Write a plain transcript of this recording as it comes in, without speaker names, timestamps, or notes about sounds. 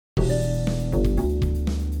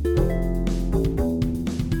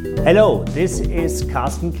Hello, this is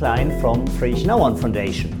Carsten Klein from Friedrich Naumann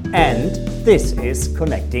Foundation, and this is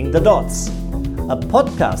Connecting the Dots, a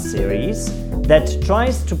podcast series that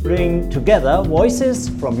tries to bring together voices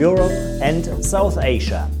from Europe and South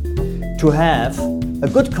Asia to have a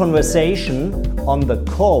good conversation on the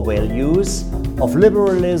core values of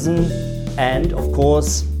liberalism and, of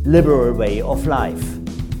course, liberal way of life.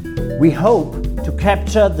 We hope to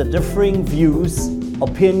capture the differing views,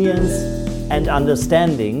 opinions, and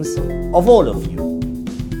understandings of all of you.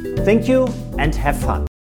 Thank you and have fun.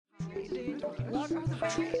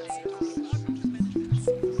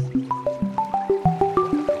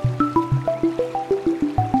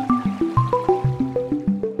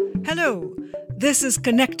 Hello, this is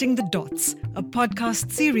Connecting the Dots, a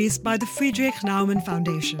podcast series by the Friedrich Naumann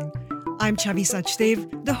Foundation. I'm Chavi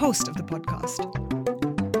Sachdev, the host of the podcast.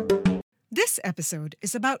 This episode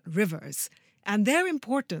is about rivers and their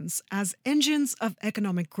importance as engines of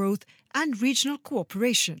economic growth and regional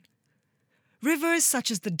cooperation. Rivers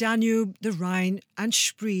such as the Danube, the Rhine, and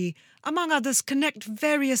Spree, among others, connect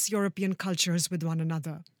various European cultures with one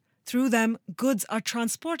another. Through them, goods are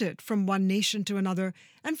transported from one nation to another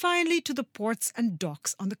and finally to the ports and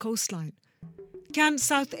docks on the coastline. Can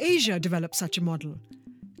South Asia develop such a model?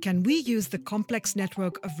 Can we use the complex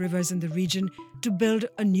network of rivers in the region to build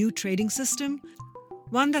a new trading system?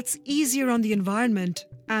 One that's easier on the environment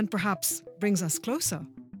and perhaps brings us closer.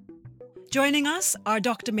 Joining us are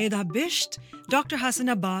Dr. Meghna Bisht, Dr. Hassan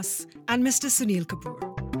Abbas, and Mr. Sunil Kapoor.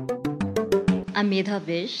 I'm Meghna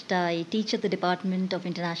Bisht. I teach at the Department of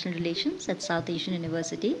International Relations at South Asian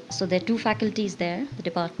University. So there are two faculties there, the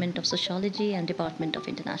Department of Sociology and Department of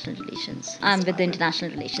International Relations. I'm with the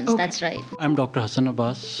International Relations, okay. That's right. I'm Dr. Hassan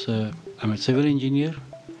Abbas. I'm a civil engineer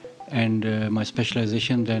and my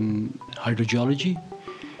specialization then hydrogeology,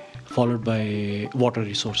 followed by water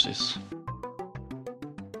resources.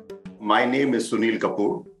 My name is Sunil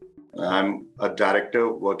Kapoor. I'm a director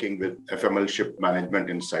working with FML Ship Management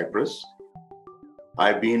in Cyprus.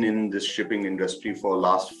 I've been in this shipping industry for the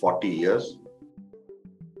last 40 years.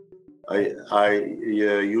 I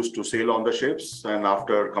used to sail on the ships, and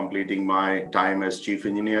after completing my time as chief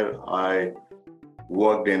engineer, I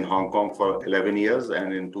worked in Hong Kong for 11 years,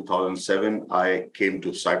 and in 2007, I came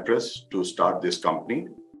to Cyprus to start this company.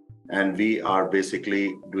 And we are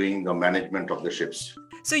basically doing the management of the ships.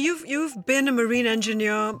 So you've been a marine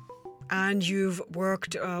engineer and you've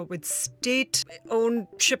worked with state-owned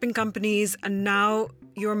shipping companies, and now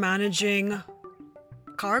you're managing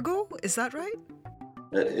cargo. Is that right?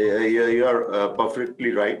 You are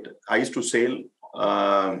perfectly right. I used to sail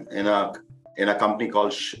in a company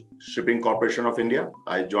called Shipping Corporation of India.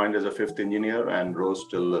 I joined as a fifth engineer and rose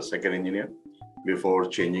till a second engineer before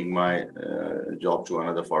changing my job to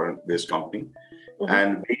another foreign-based company. Mm-hmm.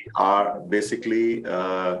 And we are basically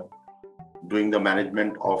doing the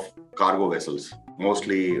management of cargo vessels,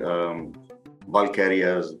 mostly bulk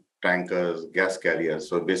carriers, tankers, gas carriers.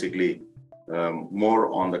 So basically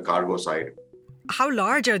more on the cargo side. How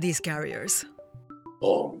large are these carriers?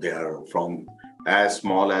 Oh, they are from as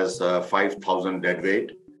small as 5,000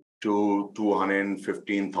 deadweight to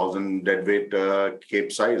 215,000 deadweight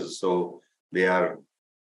cape size. So they are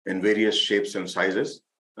in various shapes and sizes,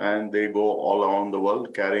 and they go all around the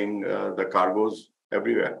world carrying the cargoes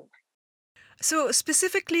everywhere. So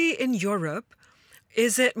specifically in Europe,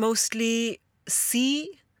 is it mostly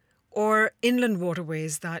sea or inland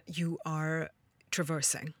waterways that you are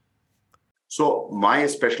traversing? So my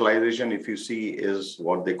specialization, if you see, is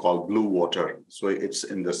what they call blue water. So it's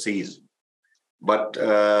in the seas. But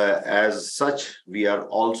as such, we are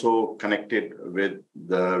also connected with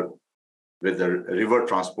the river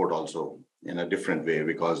transport also in a different way,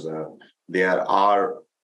 because there are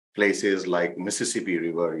places like Mississippi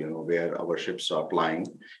River, where our ships are plying,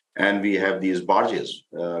 and we have these barges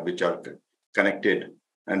which are connected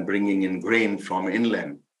and bringing in grain from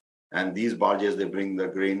inland, and these barges, they bring the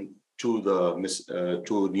grain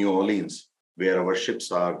to New Orleans, where our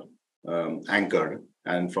ships are anchored,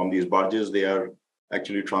 and from these barges they are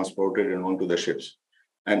actually transported and onto the ships.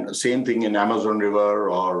 And same thing in Amazon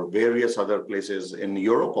River or various other places in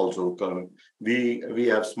Europe also. We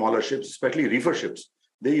have smaller ships, especially reefer ships.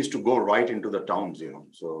 They used to go right into the towns,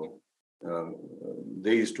 So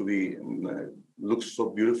they used to be looks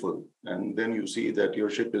so beautiful. And then you see that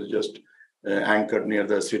your ship is just anchored near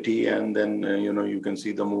the city, and then you can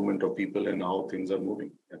see the movement of people and how things are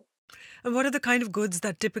moving. Yeah. And what are the kind of goods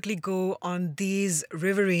that typically go on these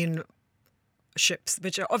riverine ships,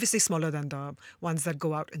 which are obviously smaller than the ones that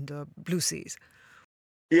go out in the blue seas?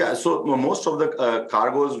 Yeah, so most of the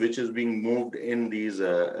cargoes which is being moved in these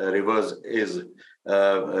rivers is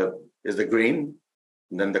the grain,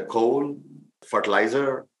 then the coal,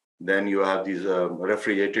 fertilizer, then you have these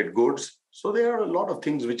refrigerated goods. So there are a lot of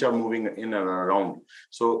things which are moving in and around.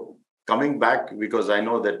 So coming back, because I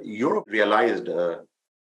know that Europe realized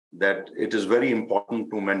that it is very important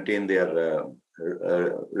to maintain their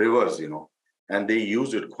rivers, and they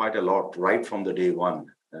used it quite a lot right from the day one.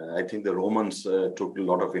 I think the Romans took a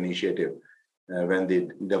lot of initiative when they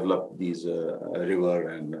developed these river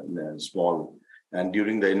and small. And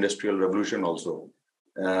during the Industrial Revolution also,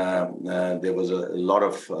 there was a lot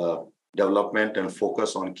of development and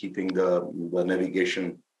focus on keeping the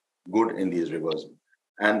navigation good in these rivers.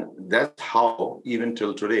 And that's how, even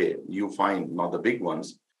till today, you find, not the big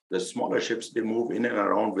ones, the smaller ships, they move in and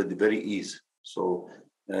around with very ease. So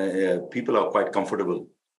people are quite comfortable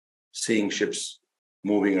seeing ships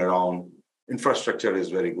moving around. Infrastructure is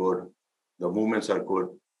very good. The movements are good.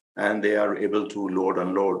 And they are able to load and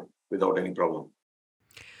unload without any problem.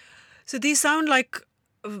 So these sound like,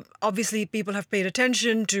 obviously, people have paid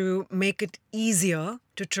attention to make it easier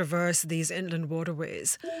to traverse these inland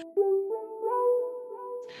waterways.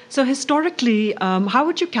 So historically, how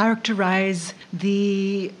would you characterize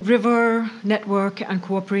the river network and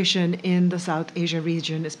cooperation in the South Asia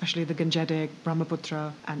region, especially the Gangetic,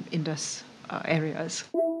 Brahmaputra and Indus areas?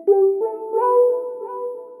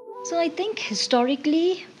 So I think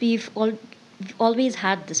historically we've always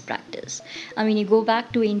had this practice. I mean, you go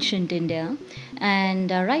back to ancient India,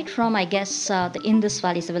 and right from, I guess, the Indus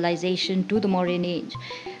Valley civilization to the Mauryan age,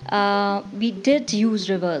 we did use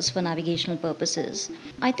rivers for navigational purposes.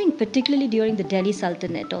 I think particularly during the Delhi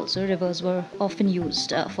Sultanate also, rivers were often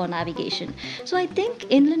used for navigation. So I think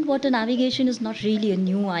inland water navigation is not really a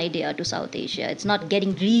new idea to South Asia. It's not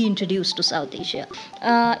getting reintroduced to South Asia.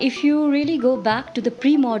 If you really go back to the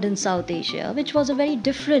pre-modern South Asia, which was a very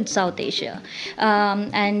different South Asia,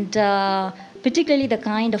 and particularly the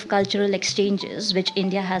kind of cultural exchanges which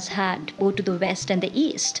India has had both to the west and the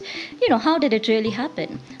east. How did it really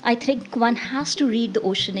happen? I think one has to read the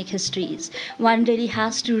oceanic histories. One really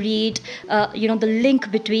has to read, the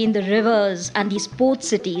link between the rivers and these port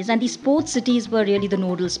cities. And these port cities were really the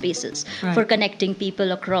nodal spaces for connecting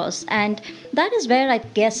people across. And that is where I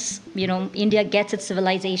guess, India gets its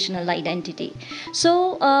civilizational identity.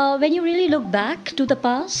 So when you really look back to the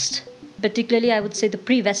past, particularly I would say the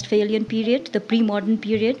pre-Westphalian period, the pre-modern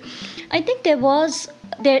period, I think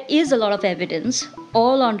there is a lot of evidence,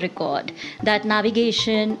 all on record, that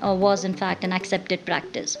navigation was in fact an accepted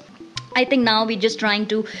practice. I think now we're just trying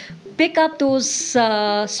to pick up those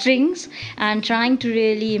strings and trying to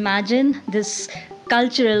really imagine this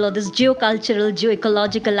cultural or this geocultural,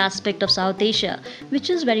 geoecological aspect of South Asia,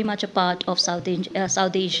 which is very much a part of South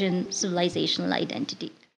Asian civilizational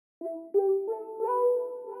identity.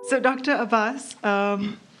 So, Dr. Abbas,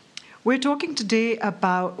 we're talking today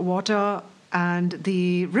about water and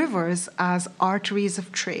the rivers as arteries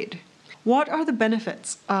of trade. What are the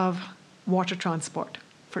benefits of water transport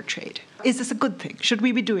for trade? Is this a good thing? Should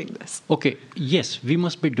we be doing this? Okay, yes, we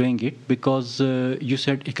must be doing it because you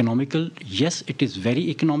said economical. Yes, it is very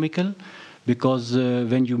economical because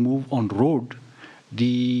when you move on road,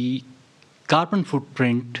 the carbon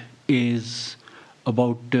footprint is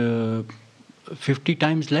about 50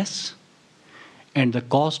 times less, and the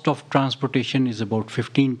cost of transportation is about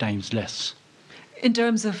 15 times less. In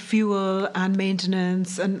terms of fuel and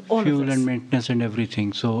maintenance and all of this? Fuel and maintenance and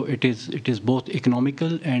everything. So it is both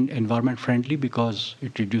economical and environment friendly because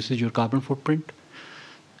it reduces your carbon footprint.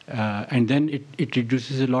 And then it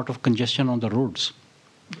reduces a lot of congestion on the roads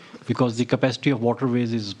because the capacity of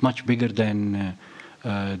waterways is much bigger than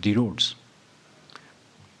the roads.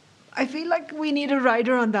 I feel like we need a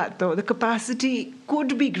rider on that, though. The capacity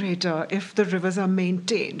could be greater if the rivers are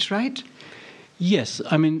maintained, right? Yes.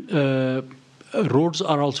 I mean, roads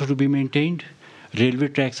are also to be maintained. Railway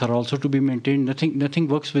tracks are also to be maintained. Nothing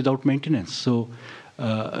works without maintenance. So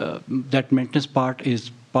that maintenance part is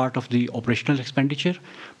part of the operational expenditure.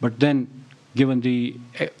 But then, given the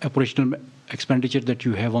operational expenditure that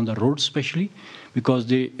you have on the roads especially, because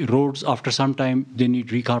the roads after some time they need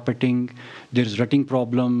recarpeting, there's rutting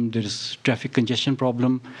problem, there's traffic congestion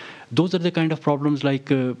problem. Those are the kind of problems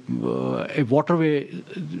like a waterway,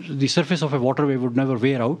 the surface of a waterway would never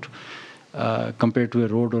wear out compared to a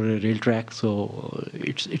road or a rail track. So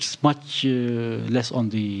it's much less on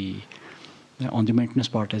the maintenance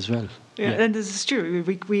part as well. Yeah, and this is true.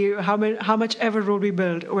 How much ever road we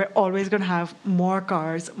build, we're always going to have more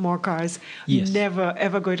cars. Yes. Never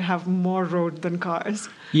ever going to have more road than cars.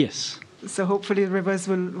 Yes. So hopefully the rivers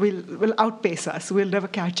will outpace us. We'll never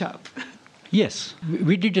catch up. Yes,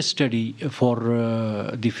 we did a study for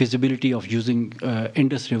the feasibility of using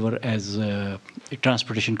Indus River as a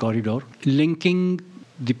transportation corridor, linking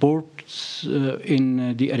the ports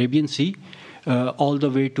in the Arabian Sea, all the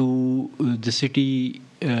way to the city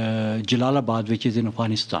Jalalabad, which is in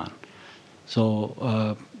Afghanistan.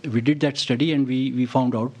 So we did that study, and we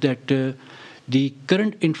found out that the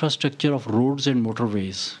current infrastructure of roads and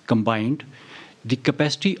motorways combined, the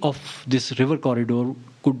capacity of this river corridor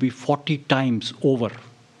could be 40 times over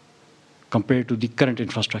compared to the current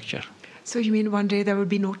infrastructure. So you mean one day there would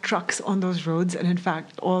be no trucks on those roads, and in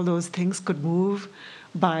fact all those things could move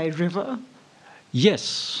by river?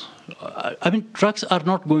 Yes. I mean, trucks are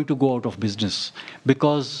not going to go out of business,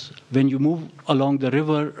 because when you move along the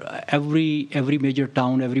river, every major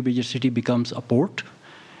town, every major city becomes a port.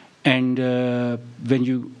 And when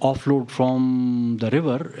you offload from the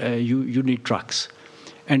river, you need trucks.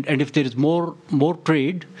 And if there is more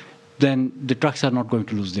trade, then the trucks are not going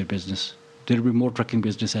to lose their business. There will be more trucking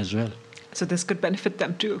business as well. So this could benefit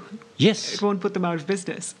them too. Yes. It won't put them out of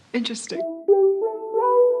business. Interesting.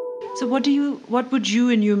 So what would you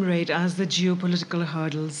enumerate as the geopolitical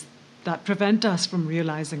hurdles that prevent us from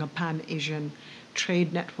realizing a pan-Asian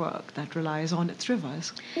trade network that relies on its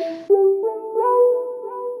rivers?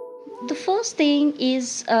 The first thing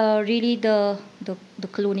is really the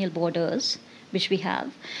colonial borders which we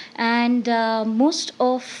have, and most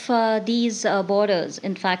of these borders,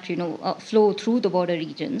 in fact, flow through the border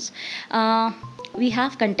regions. We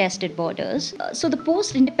have contested borders. So the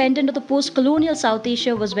post-independent or the post-colonial South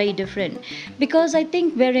Asia was very different, because I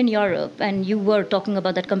think we're in Europe, and you were talking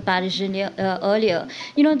about that comparison earlier.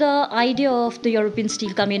 The idea of the European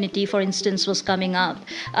Steel Community, for instance, was coming up.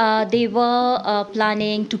 They were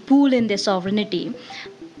planning to pool in their sovereignty.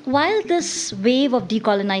 While this wave of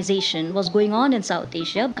decolonization was going on in South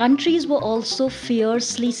Asia, countries were also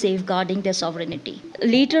fiercely safeguarding their sovereignty.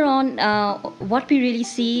 Later on, what we really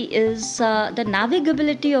see is the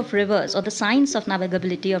navigability of rivers, or the science of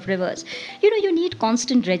navigability of rivers. You need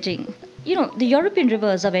constant dredging. The European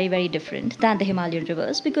rivers are very, very different than the Himalayan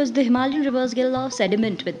rivers, because the Himalayan rivers get a lot of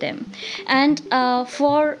sediment with them. And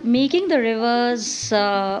for making the rivers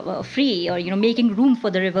free, or, making room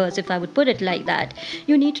for the rivers, if I would put it like that,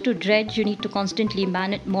 you need to dredge, you need to constantly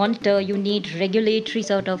monitor, you need regulatory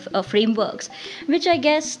sort of frameworks, which I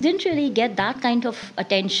guess didn't really get that kind of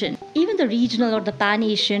attention. Even the regional or the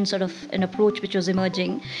pan-Asian sort of an approach which was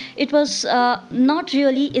emerging, it was not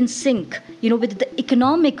really in sync, with the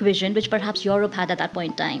economic vision which perhaps Europe had at that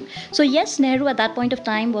point in time. So yes, Nehru at that point of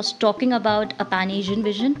time was talking about a Pan-Asian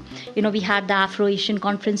vision. We had the Afro-Asian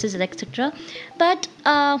conferences, etc. But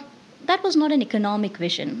that was not an economic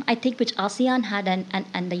vision, I think, which ASEAN had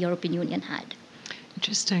and the European Union had.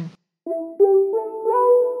 Interesting.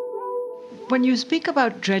 When you speak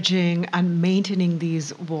about dredging and maintaining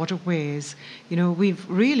these waterways, we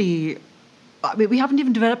haven't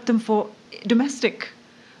even developed them for domestic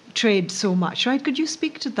trade so much, right? Could you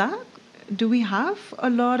speak to that? Do we have a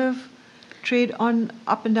lot of trade on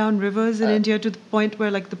up and down rivers in India to the point where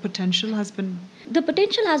the potential has been? The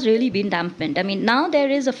potential has really been dampened. I mean, now there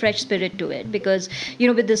is a fresh spirit to it, because,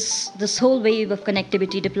 with this whole wave of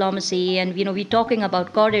connectivity diplomacy, and, we're talking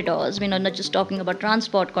about corridors, we're not just talking about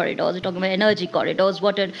transport corridors, we're talking about energy corridors,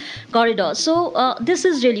 water corridors. So this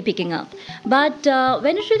is really picking up. But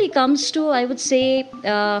when it really comes to, I would say,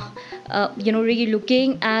 really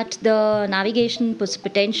looking at the navigation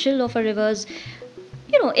potential of our rivers,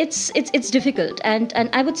 it's difficult, and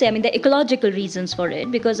I would say, the ecological reasons for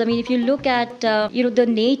it, because if you look at the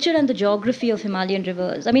nature and the geography of Himalayan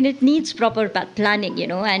rivers, it needs proper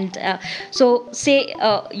planning, and so say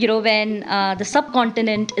when the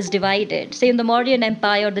subcontinent is divided, say in the Mauryan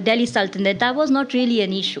Empire or the Delhi Sultanate, that was not really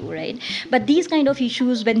an issue, right? But these kind of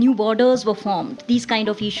issues, when new borders were formed, these kind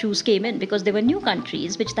of issues came in, because there were new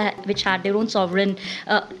countries which had their own sovereign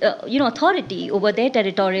authority over their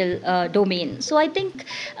territorial domain. So I think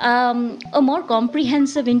a more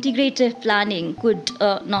comprehensive, integrative planning could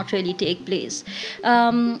not really take place.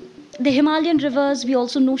 The Himalayan rivers, we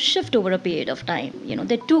also know, shift over a period of time.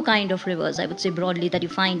 There are two kinds of rivers, I would say broadly, that you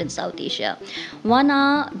find in South Asia. One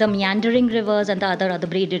are the meandering rivers, and the other are the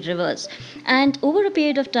braided rivers. And over a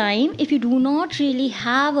period of time, if you do not really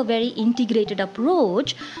have a very integrated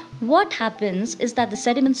approach, what happens is that the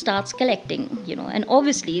sediment starts collecting, and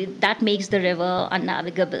obviously that makes the river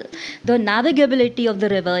unnavigable. The navigability of the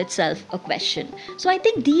river itself a question. So I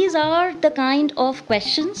think these are the kind of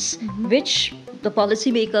questions which the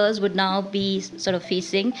policymakers would now be sort of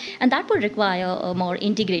facing, and that would require a more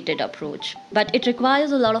integrated approach. But it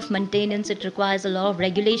requires a lot of maintenance, it requires a lot of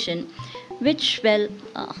regulation, which, well,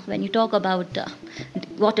 when you talk about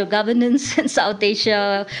water governance in South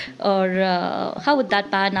Asia, or how would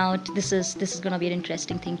that pan out, this is going to be an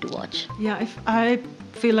interesting thing to watch. Yeah, I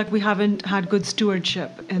feel like we haven't had good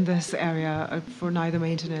stewardship in this area for neither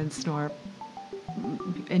maintenance nor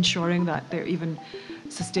ensuring that they're even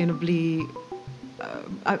sustainably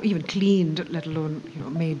even cleaned, let alone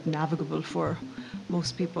made navigable for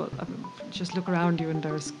most people. I mean, just look around you and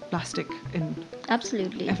there's plastic in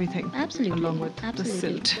Absolutely. everything. Absolutely. Along with the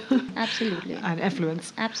silt. Absolutely. And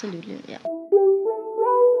effluents. Absolutely, yeah.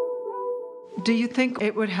 Do you think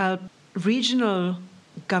it would help regional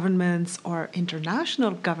governments or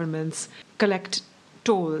international governments collect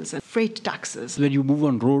tolls and freight taxes? When you move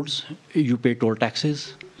on roads, you pay toll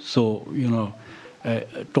taxes. So,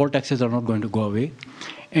 toll taxes are not going to go away.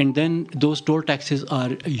 And then those toll taxes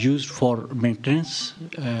are used for maintenance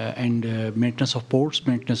and maintenance of ports,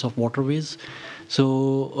 maintenance of waterways.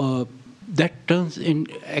 So that turns in,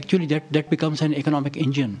 actually that becomes an economic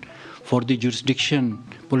engine for the jurisdiction,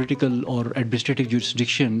 political or administrative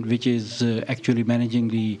jurisdiction, which is actually managing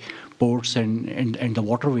the ports and the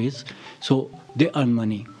waterways. So they earn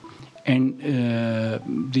money. And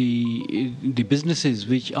the businesses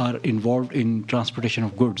which are involved in transportation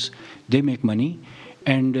of goods, they make money,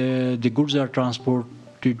 and the goods are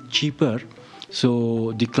transported cheaper.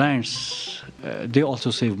 So the clients, they also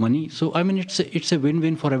save money. So I mean, it's a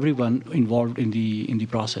win-win for everyone involved in the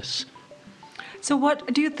process. So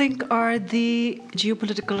what do you think are the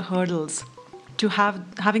geopolitical hurdles to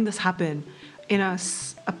having this happen in a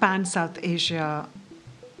pan-South Asia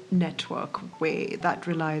network way that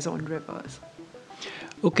relies on rivers?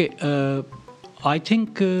 Okay, I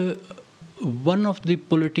think one of the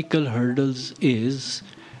political hurdles is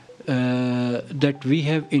that we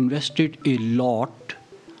have invested a lot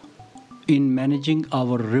in managing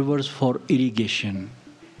our rivers for irrigation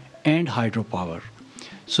and hydropower.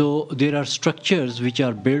 So there are structures which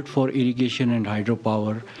are built for irrigation and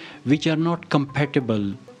hydropower which are not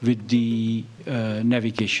compatible with the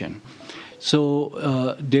navigation.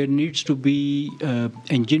 So there needs to be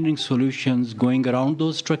engineering solutions going around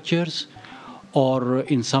those structures, or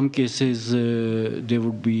in some cases there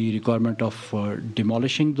would be requirement of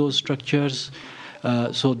demolishing those structures.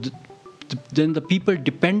 Then the people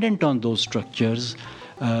dependent on those structures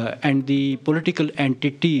and the political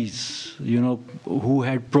entities, who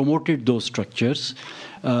had promoted those structures,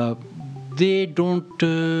 they don't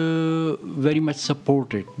very much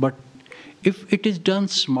support it. But if it is done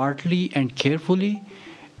smartly and carefully,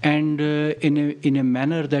 and in a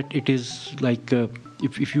manner that it is like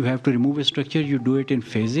if you have to remove a structure, you do it in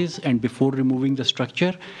phases, and before removing the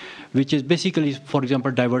structure, which is basically, for example,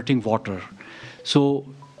 diverting water. So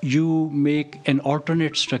you make an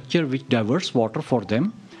alternate structure which diverts water for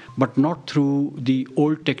them, but not through the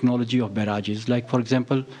old technology of barrages, like, for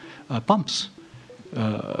example, pumps,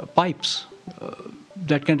 pipes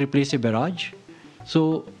that can replace a barrage.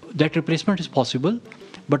 So that replacement is possible,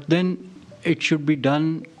 but then it should be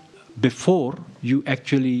done before you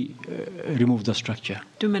actually remove the structure.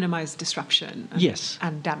 To minimize disruption Yes.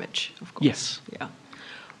 and damage, of course. Yes. Yeah.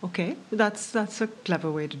 Okay, that's a clever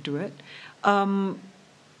way to do it.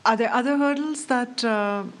 Are there other hurdles that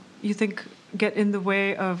you think get in the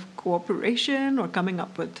way of cooperation or coming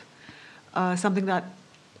up with something that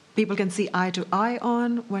people can see eye to eye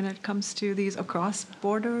on when it comes to these across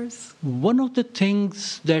borders? One of the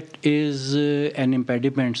things that is an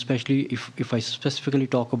impediment, especially if I specifically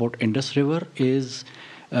talk about Indus River, is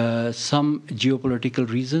some geopolitical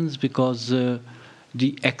reasons, because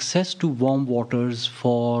the access to warm waters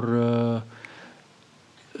for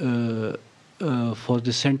the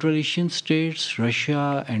Central Asian states,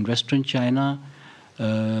 Russia and Western China,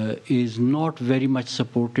 is not very much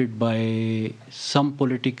supported by some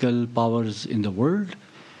political powers in the world.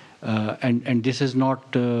 And this is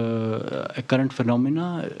not a current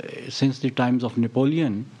phenomena. Since the times of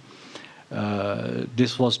Napoleon,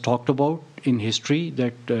 this was talked about in history,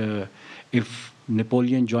 that if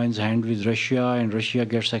Napoleon joins hand with Russia and Russia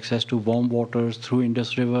gets access to warm waters through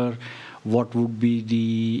Indus River, what would be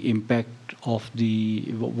the impact of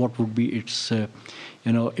what would be its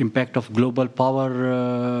impact of global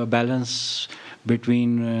power balance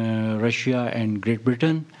between Russia and Great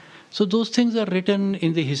Britain. So those things are written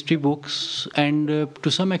in the history books, and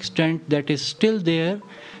to some extent that is still there.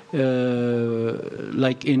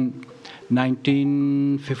 Like in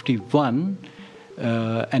 1951,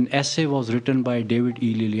 an essay was written by David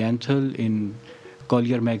E. Lilienthal in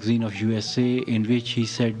Collier magazine of USA, in which he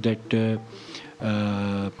said that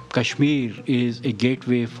Kashmir is a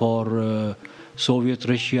gateway for Soviet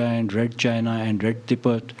Russia and Red China and Red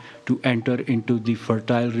Tibet to enter into the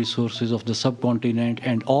fertile resources of the subcontinent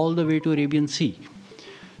and all the way to Arabian Sea.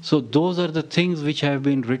 So those are the things which have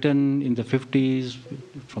been written in the 50s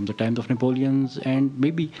from the times of Napoleon's, and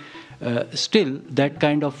maybe still that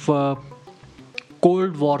kind of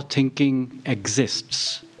Cold War thinking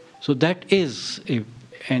exists. So that is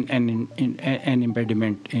an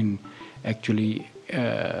impediment in actually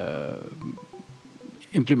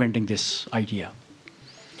implementing this idea.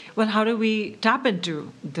 Well, how do we tap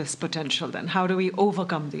into this potential then? How do we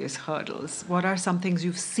overcome these hurdles? What are some things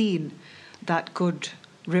you've seen that could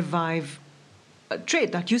revive a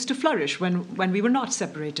trade that used to flourish when we were not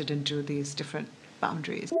separated into these different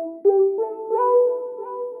boundaries?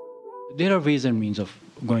 There are ways and means of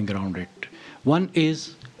going around it. One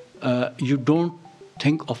is you don't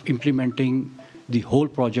think of implementing the whole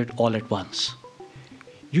project all at once.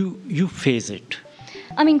 You phase it.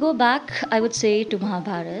 I mean, go back, I would say, to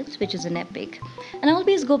Mahabharata, which is an epic. And I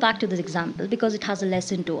always go back to this example because it has a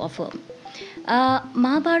lesson to offer.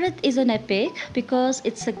 Mahabharata is an epic because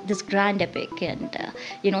it's this grand epic, and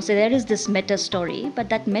so there is this meta story, but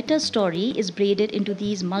that meta story is braided into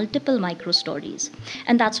these multiple micro stories,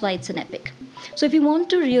 and that's why it's an epic. So if you want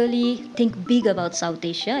to really think big about South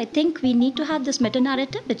Asia, I think we need to have this meta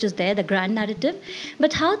narrative, which is there, the grand narrative,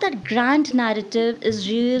 but how that grand narrative is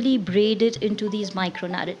really braided into these micro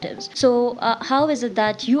narratives. So how is it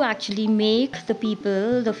that you actually make the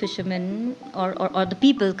people, the fishermen, or the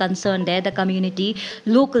people concerned there, the community,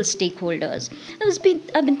 local stakeholders?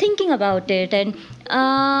 I've been thinking about it, and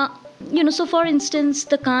so for instance,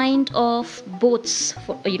 the kind of boats,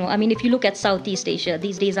 if you look at Southeast Asia,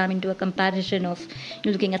 these days I'm into a comparison of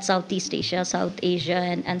looking at Southeast Asia, South Asia,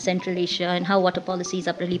 and Central Asia, and how water policies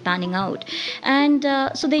are really panning out. And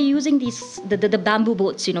so they're using the bamboo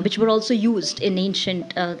boats, which were also used in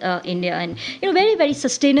ancient India, and, very, very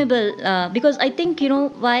sustainable, because I think,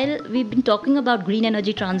 while we've been talking about green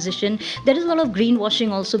energy transition, there is a lot of greenwashing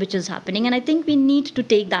also which is happening, and I think we need to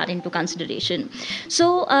take that into consideration.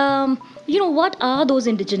 So, what are those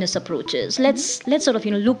indigenous approaches? Let's sort of,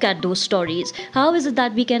 look at those stories. How is it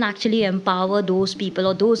that we can actually empower those people,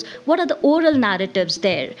 or what are the oral narratives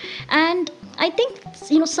there? And I think,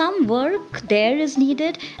 some work there is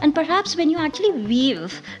needed, and perhaps when you actually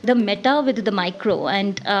weave the meta with the micro,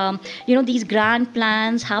 and, these grand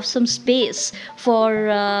plans have some space for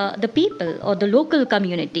the people or the local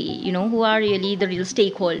community, who are really the real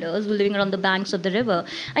stakeholders who are living around the banks of the river,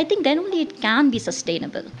 I think then only it can be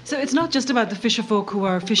sustainable. So it's not just about the fisher folk who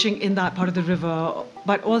are fishing in that part of the river,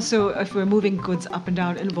 but also if we're moving goods up and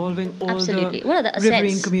down, involving all Absolutely. the What are the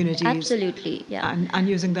riverine assets? Absolutely, Absolutely, yeah. And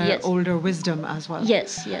using their Yes. older wisdom as well.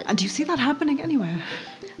 Yes. And do you see that happening anywhere?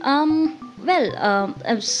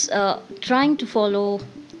 I was trying to follow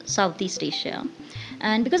Southeast Asia.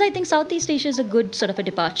 And because I think Southeast Asia is a good sort of a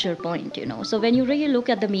departure point, So when you really look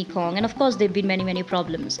at the Mekong, and of course there have been many, many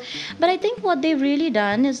problems. But I think what they've really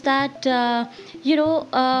done is that,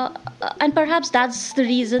 and perhaps that's the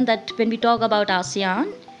reason that when we talk about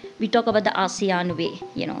ASEAN, we talk about the ASEAN way,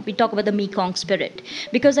 we talk about the Mekong spirit.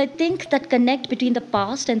 Because I think that connect between the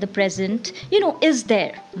past and the present, is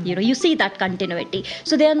there. You see that continuity.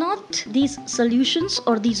 So they are not these solutions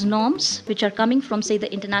or these norms which are coming from, say,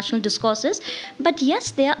 the international discourses, but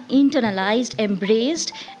yes, they are internalized,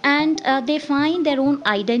 embraced, and they find their own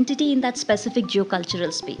identity in that specific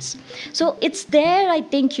geocultural space. So it's there, I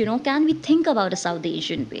think, can we think about a South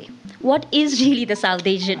Asian way? What is really the South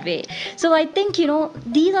Asian way? So I think,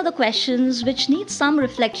 these are the questions which need some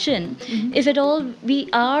reflection. Mm-hmm. If at all we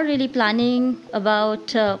are really planning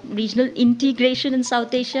about regional integration in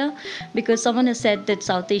South Asia, because someone has said that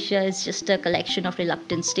South Asia is just a collection of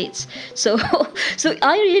reluctant states. So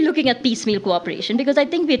are you really looking at piecemeal cooperation? Because I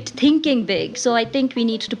think we're thinking big. So I think we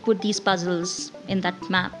need to put these puzzles in that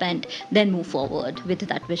map and then move forward with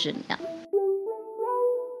that vision. Yeah.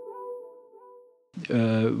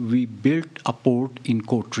 We built a port in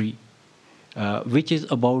Kotri, which is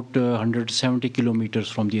about 170 kilometers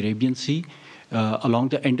from the Arabian Sea, along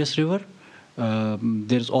the Indus River.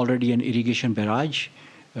 There's already an irrigation barrage.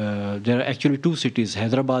 There are actually two cities,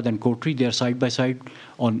 Hyderabad and Kotri. They are side by side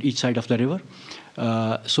on each side of the river.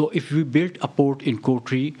 So if we built a port in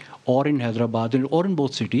Kotri or in Hyderabad or in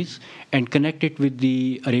both cities and connect it with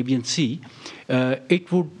the Arabian Sea,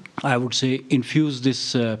 it would, I would say, infuse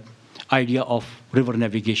this idea of river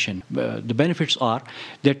navigation. The benefits are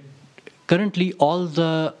that currently all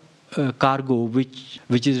the cargo which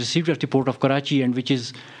is received at the port of Karachi and which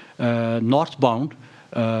is northbound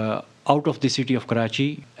out of the city of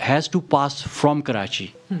Karachi has to pass from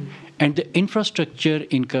Karachi. And the infrastructure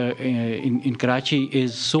in Karachi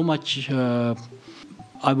is so much,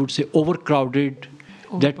 I would say, overcrowded,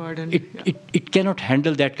 that it cannot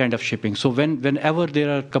handle that kind of shipping. So whenever there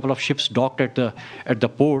are a couple of ships docked at the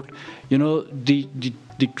port,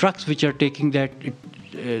 the trucks which are taking that,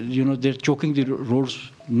 they're choking the roads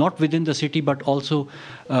not within the city but also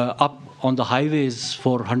up on the highways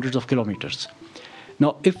for hundreds of kilometers.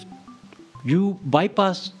 Now, if you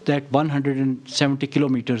bypass that 170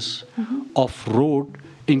 kilometers of road,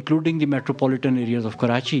 including the metropolitan areas of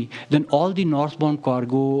Karachi, then all the northbound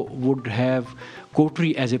cargo would have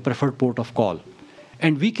Kotri as a preferred port of call.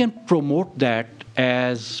 And we can promote that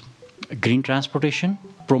as green transportation,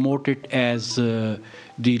 promote it as the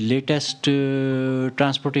latest river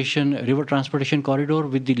transportation corridor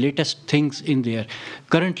with the latest things in there.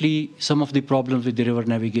 Currently, some of the problems with the river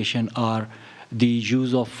navigation are the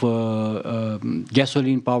use of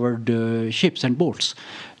gasoline-powered ships and boats.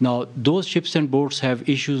 Now, those ships and boats have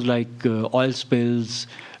issues like oil spills,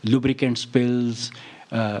 lubricant spills,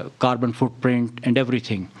 carbon footprint, and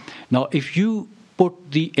everything. Now, if you put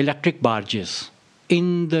the electric barges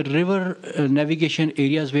in the river navigation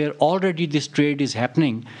areas where already this trade is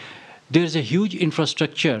happening, there's a huge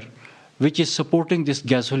infrastructure which is supporting this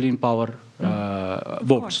gasoline power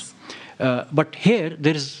boats. But here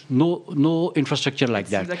there is no infrastructure like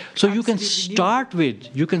that. So you can start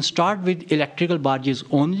with electrical barges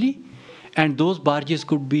only, and those barges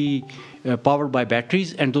could be powered by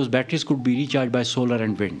batteries, and those batteries could be recharged by solar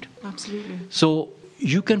and wind. Absolutely. So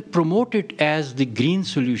you can promote it as the green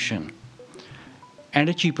solution and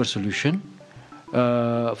a cheaper solution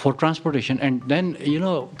for transportation. And then,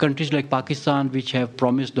 countries like Pakistan, which have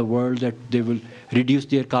promised the world that they will reduce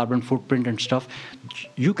their carbon footprint and stuff,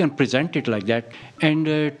 you can present it like that. And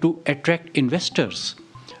to attract investors,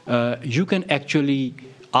 you can actually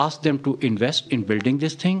ask them to invest in building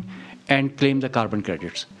this thing and claim the carbon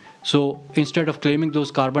credits. So instead of claiming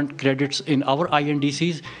those carbon credits in our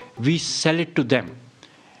INDCs, we sell it to them.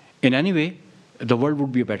 In any way, the world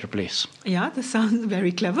would be a better place. Yeah, this sounds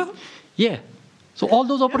very clever. Yeah. So all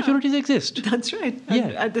those opportunities exist. That's right.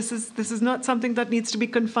 Yeah. And this is not something that needs to be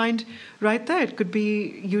confined right there. It could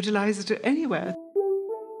be utilized anywhere.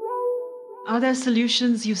 Are there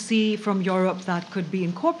solutions you see from Europe that could be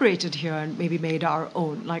incorporated here and maybe made our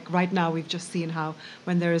own? Like right now, we've just seen how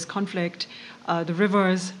when there is conflict, the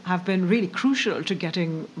rivers have been really crucial to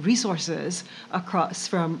getting resources across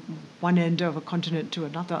from one end of a continent to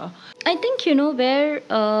another. I think, where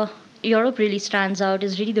Europe really stands out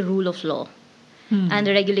is really the rule of law. And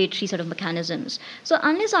the regulatory sort of mechanisms. So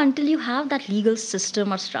until you have that legal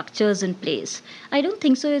system or structures in place, I don't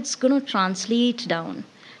think so it's going to translate down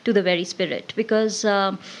to the very spirit, because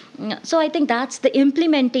so I think that's the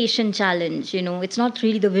implementation challenge. It's not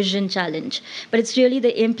really the vision challenge, but it's really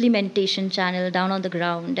the implementation channel down on the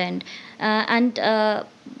ground, and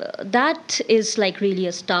that is like really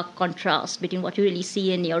a stark contrast between what you really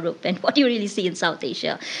see in Europe and what you really see in South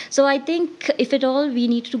Asia. So I think if at all we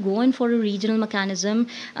need to go in for a regional mechanism,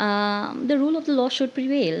 the rule of the law should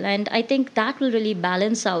prevail, and I think that will really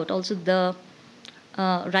balance out also the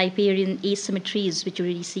riparian asymmetries which you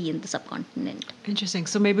really see in the subcontinent. Interesting.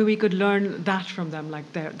 So maybe we could learn that from them, like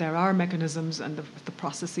there are mechanisms and the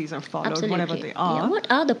processes are followed, Absolutely. Whatever they are. Yeah, what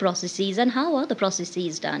are the processes and how are the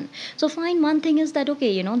processes done? So fine, one thing is that,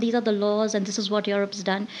 okay, these are the laws and this is what Europe's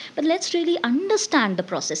done, but let's really understand the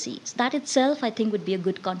processes. That itself, I think, would be a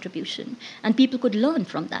good contribution, and people could learn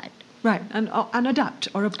from that. Right, and adapt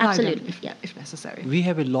or apply them if necessary. We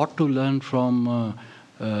have a lot to learn from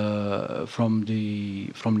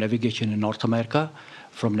navigation in North America,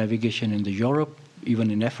 from navigation in the Europe,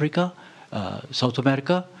 even in Africa, South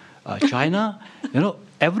America, China.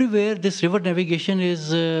 Everywhere this river navigation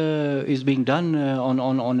is being done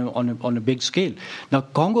on a big scale. Now,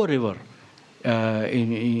 Congo River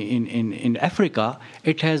in Africa,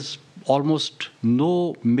 it has almost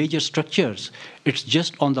no major structures. It's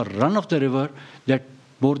just on the run of the river that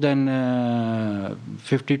more than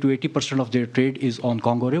 50 to 80% of their trade is on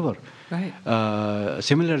Congo River. Right.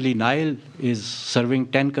 Similarly, Nile is serving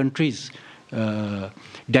 10 countries.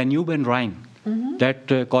 Danube and Rhine,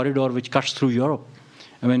 that corridor which cuts through Europe.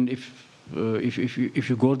 I mean, if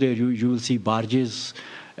you go there, you will see barges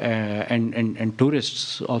and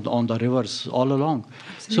tourists on the rivers all along.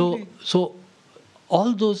 Absolutely. So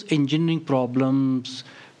all those engineering problems,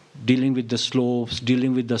 dealing with the slopes,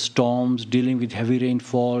 dealing with the storms, dealing with heavy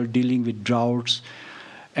rainfall, dealing with droughts,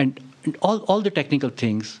 and all the technical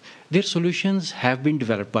things, their solutions have been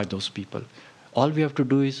developed by those people. All we have to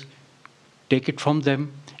do is take it from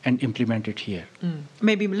them and implement it here.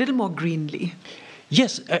 Maybe a little more greenly.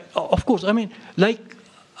 Yes, of course. I mean, like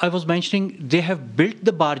I was mentioning, they have built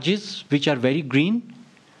the barges which are very green,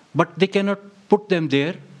 but they cannot put them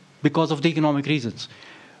there because of the economic reasons.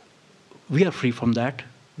 We are free from that.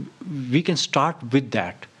 We can start with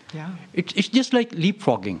that. Yeah. It's just like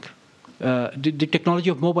leapfrogging. The technology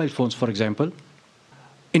of mobile phones, for example.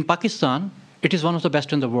 In Pakistan, it is one of the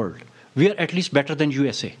best in the world. We are at least better than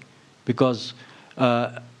USA because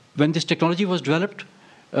when this technology was developed,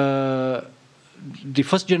 the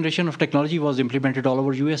first generation of technology was implemented all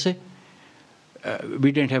over USA.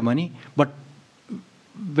 We didn't have money, but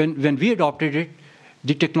when we adopted it,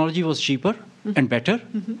 the technology was cheaper and better,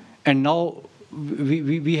 and now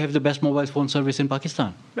we have the best mobile phone service in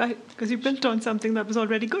Pakistan. Right, because you built on something that was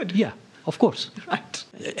already good. Yeah, of course. Right.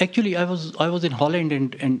 Actually, I was in Holland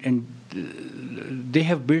and they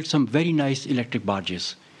have built some very nice electric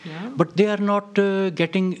barges, but they are not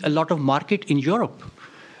getting a lot of market in Europe.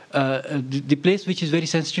 The place which is very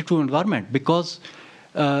sensitive to environment because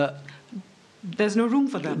there's no room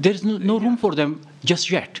for them. There's no room for them just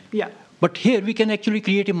yet. Yeah. But here we can actually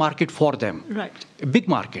create a market for them. Right. A big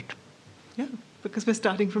market. Yeah, because we're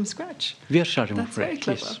starting from scratch. We are starting from That's very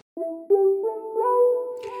scratch. clever. Yes.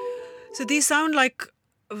 So these sound like,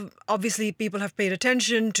 obviously, people have paid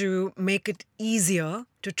attention to make it easier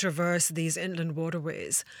to traverse these inland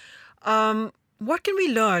waterways. What can we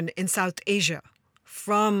learn in South Asia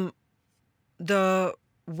from the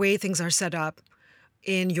way things are set up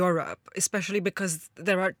in Europe, especially because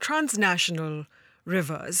there are transnational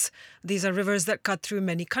rivers. These are rivers that cut through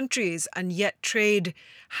many countries, and yet trade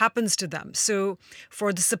happens to them. So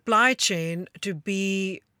for the supply chain to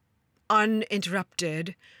be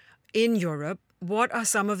uninterrupted in Europe, what are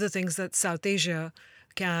some of the things that South Asia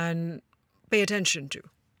can pay attention to?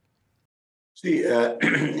 See,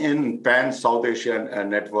 in Pan-South Asian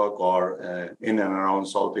network or in and around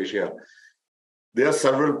South Asia, there are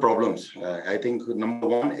several problems. I think number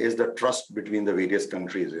one is the trust between the various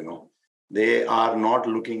countries, They are not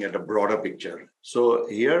looking at a broader picture. So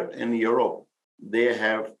here in Europe, they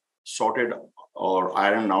have sorted or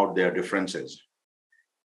ironed out their differences.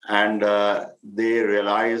 And they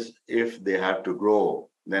realize if they have to grow,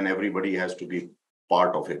 then everybody has to be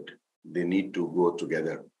part of it. They need to go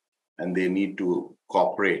together and they need to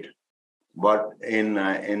cooperate. But in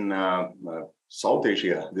South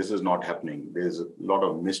Asia, this is not happening. There's a lot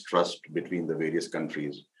of mistrust between the various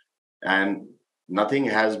countries. And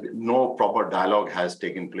no proper dialogue has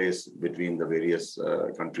taken place between the various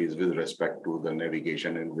countries with respect to the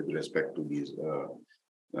navigation and with respect to these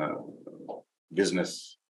business.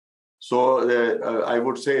 So I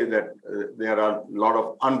would say that there are a lot of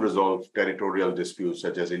unresolved territorial disputes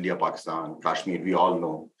such as India, Pakistan, Kashmir, we all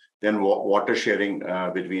know. Then water sharing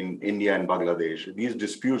between India and Bangladesh. These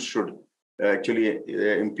disputes should actually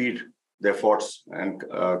impede the efforts and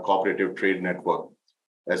cooperative trade network,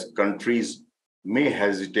 as countries may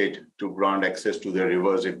hesitate to grant access to their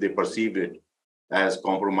rivers if they perceive it as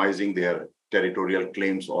compromising their territorial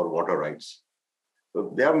claims or water rights.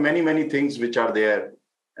 So there are many, many things which are there,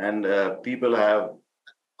 and people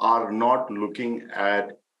are not looking at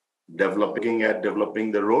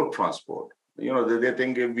developing the road transport. They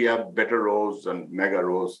think if we have better roads and mega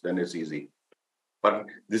roads, then it's easy. But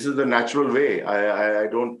this is the natural way. I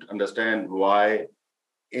don't understand why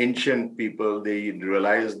ancient people, they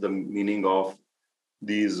realize the meaning of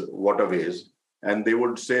these waterways, and they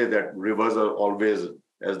would say that rivers are always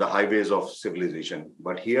as the highways of civilization.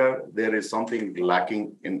 But here, there is something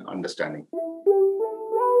lacking in understanding.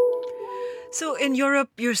 So in Europe,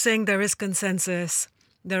 you're saying there is consensus,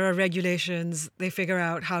 there are regulations, they figure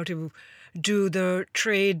out how to do the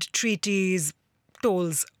trade treaties,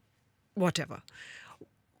 tolls, whatever.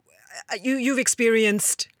 You've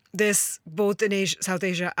experienced this both in South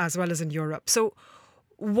Asia as well as in Europe. So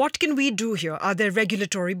what can we do here? Are there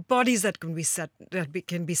regulatory bodies that can be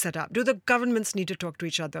set up? Do the governments need to talk to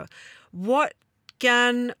each other? What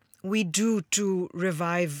can we do to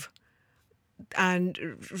revive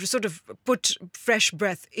and sort of put fresh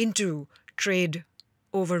breath into trade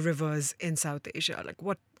over rivers in South Asia? Like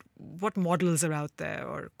what models are out there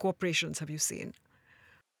or corporations have you seen?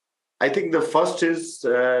 I think the first is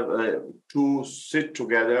to sit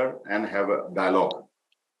together and have a dialogue.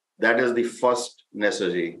 That is the first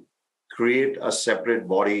necessity. Create a separate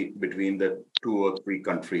body between the 2 or 3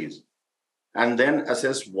 countries, and then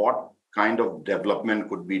assess what kind of development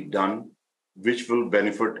could be done, which will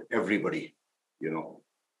benefit everybody,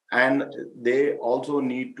 And they also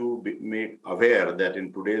need to be made aware that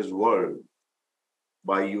in today's world,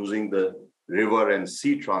 by using the river and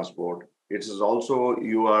sea transport, it is also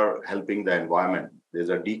you are helping the environment. There's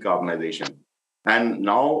a decarbonization. And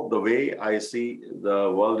now the way I see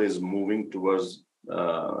the world is moving towards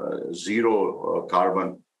zero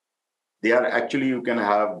carbon. They are actually, you can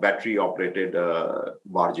have battery operated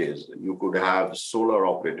barges. You could have solar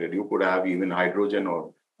operated. You could have even hydrogen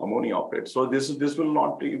or ammonia operated. So this will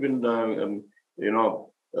not even,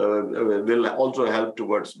 will also help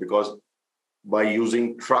towards, because by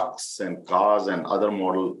using trucks and cars and other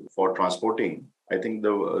model for transporting, I think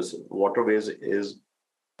the waterways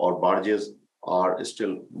or barges are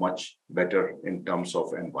still much better in terms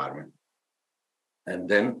of environment. And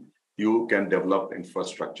then you can develop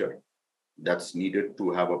infrastructure that's needed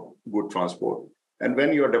to have a good transport. And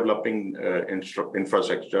when you're developing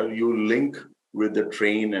infrastructure, you link with the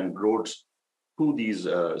train and roads to these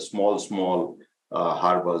small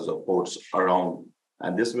harbors or ports around.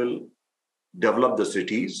 And this will develop the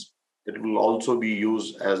cities. It will also be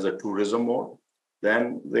used as a tourism mode.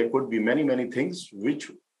 Then there could be many things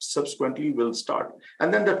which subsequently will start.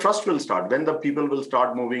 And then the trust will start. When the people will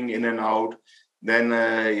start moving in and out, then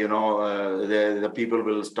the people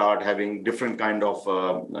will start having different kind of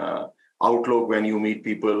outlook when you meet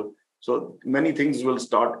people. So many things will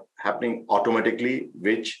start happening automatically,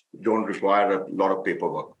 which don't require a lot of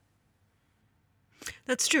paperwork.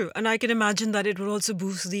 That's true. And I can imagine that it will also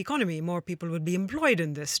boost the economy. More people will be employed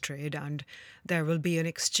in this trade, and there will be an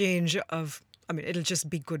exchange of, it'll just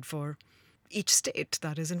be good for each state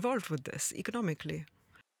that is involved with this economically.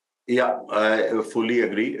 Yeah, I fully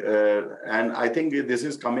agree. And I think this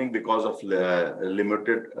is coming because of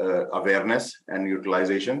limited awareness and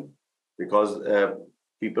utilization, because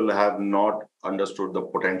people have not understood the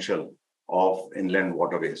potential of inland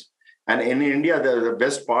waterways. And in India, the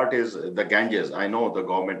best part is the Ganges. I know the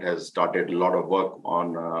government has started a lot of work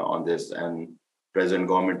on this, and present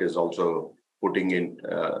government is also putting in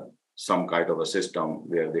some kind of a system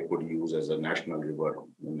where they could use as a national river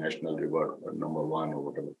number one or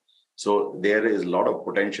whatever. So there is a lot of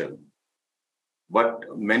potential, but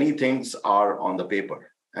many things are on the paper.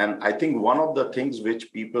 And I think one of the things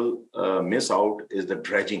which people miss out is the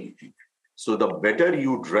dredging. So the better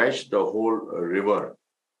you dredge the whole river,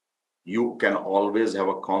 you can always have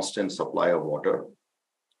a constant supply of water,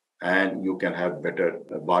 and you can have better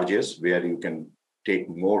barges where you can take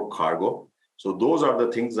more cargo. So those are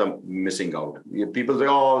the things I'm missing out. People say,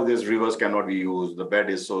 oh, these rivers cannot be used. The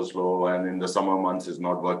bed is so slow, and in the summer months it's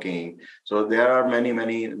not working. So there are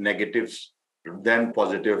many negatives than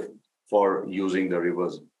positive for using the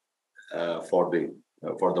rivers for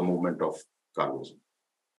the movement of cargoes.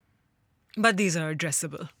 But these are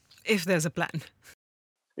addressable if there's a plan.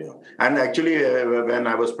 Yeah. And actually, when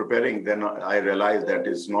I was preparing, then I realized that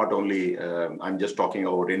it's not only, I'm just talking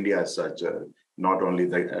about India as such, not only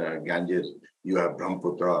the Ganges. You have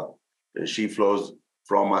Brahmaputra. She flows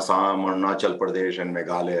from Assam, Arunachal Pradesh, and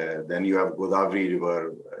Meghalaya. Then you have Godavari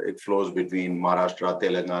River. It flows between Maharashtra,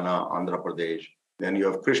 Telangana, Andhra Pradesh. Then you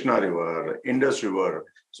have Krishna River, Indus River.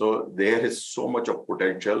 So there is so much of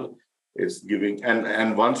potential. It's giving,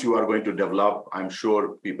 and once you are going to develop, I'm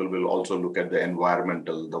sure people will also look at the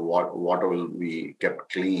environmental. The water will be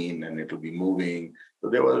kept clean, and it will be moving. So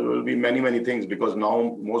there will be many things, because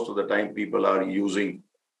now most of the time people are using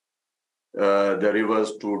the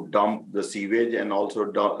rivers to dump the sewage and also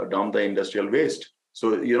dump the industrial waste.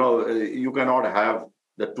 So, you cannot have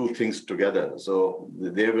the two things together. So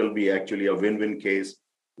there will be actually a win-win case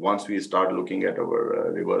once we start looking at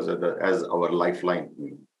our rivers as our lifeline.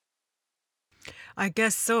 I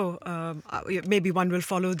guess so. Maybe one will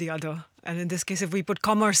follow the other. And in this case, if we put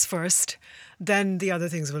commerce first, then the other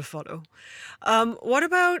things will follow. What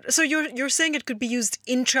about, so you're saying it could be used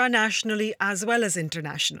intranationally as well as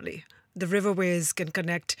internationally? The riverways can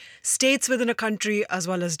connect states within a country as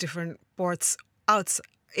well as different ports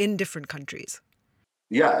in different countries.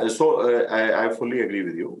 Yeah, so I fully agree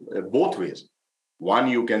with you. Both ways. One,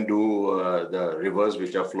 you can do the rivers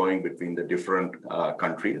which are flowing between the different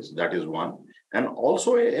countries. That is one. And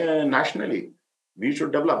also nationally, we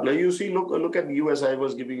should develop. Like you see, look at the US. I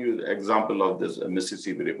was giving you the example of this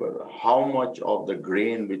Mississippi River. How much of the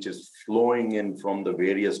grain which is flowing in from the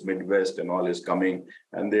various Midwest and all is coming,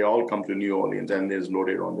 and they all come to New Orleans and is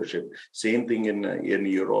loaded on the ship. Same thing in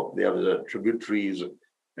Europe. There are tributaries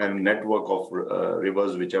and network of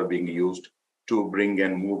rivers which are being used to bring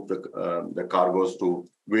and move the cargoes to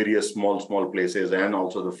various small places, and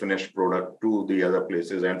also the finished product to the other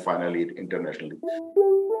places, and finally internationally.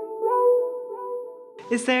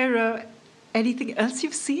 Is there anything else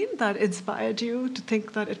you've seen that inspired you to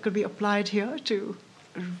think that it could be applied here to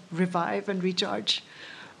revive and recharge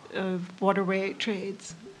waterway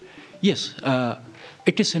trades? Yes,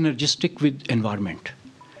 it is synergistic with environment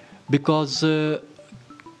because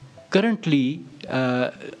currently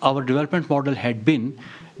our development model had been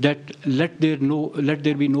that let there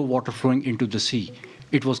be no water flowing into the sea.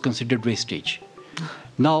 It was considered wastage.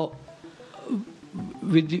 Now,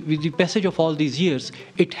 with the passage of all these years,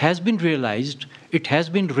 it has been realized, it has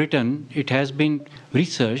been written, it has been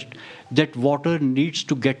researched that water needs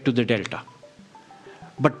to get to the delta.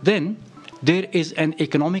 But then there is an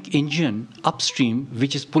economic engine upstream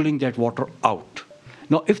which is pulling that water out.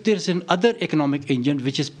 Now, if there is another economic engine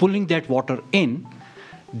which is pulling that water in,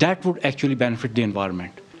 that would actually benefit the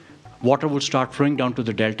environment. Water would start flowing down to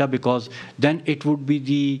the delta because then it would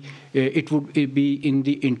be in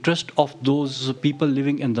the interest of those people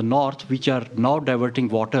living in the north, which are now diverting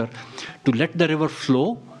water, to let the river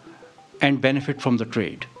flow and benefit from the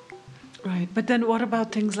trade. Right, but then what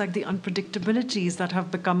about things like the unpredictabilities that have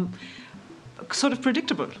become sort of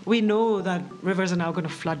predictable? We know that rivers are now going to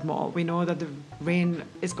flood more. We know that the rain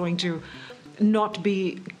is going to not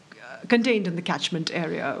be contained in the catchment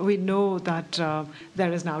area. We know that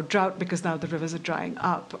there is now drought because now the rivers are drying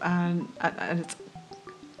up and it's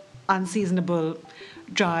unseasonable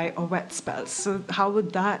dry or wet spells. So how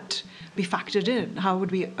would that be factored in? How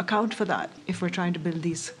would we account for that if we're trying to build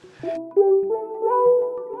these?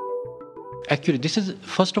 Actually,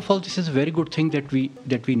 first of all, this is a very good thing that we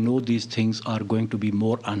know these things are going to be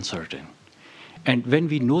more uncertain. And when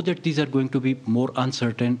we know that these are going to be more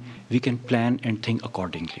uncertain, we can plan and think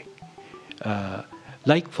accordingly.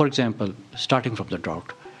 Like, for example, starting from the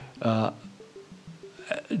drought,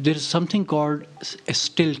 there is something called a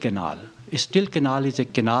still canal. A still canal is a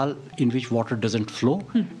canal in which water doesn't flow,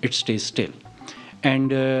 it stays still.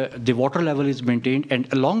 And the water level is maintained,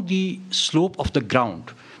 and along the slope of the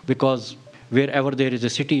ground, because wherever there is a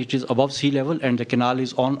city, it is above sea level, and the canal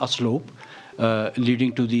is on a slope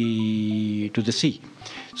leading to the sea.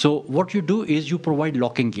 So what you do is you provide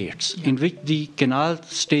locking gates in which the canal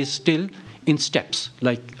stays still in steps,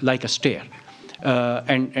 like a stair.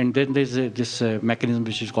 And then there's this mechanism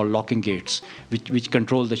which is called locking gates, which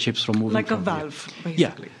control the ships from moving. Like a valve,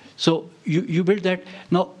 basically. Yeah. So you build that.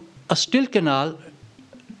 Now, a still canal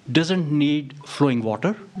doesn't need flowing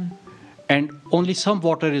water. And only some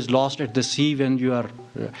water is lost at the sea when you are,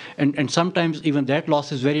 and sometimes even that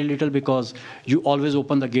loss is very little because you always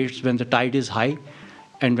open the gates when the tide is high,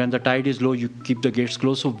 and when the tide is low, you keep the gates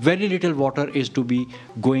closed. So very little water is to be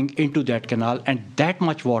going into that canal, and that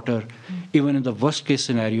much water, even in the worst case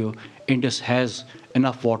scenario, Indus has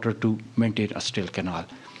enough water to maintain a still canal.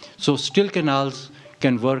 So still canals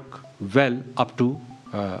can work well up to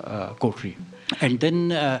Kotri. And then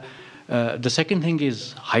the second thing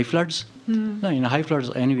is high floods. No, in high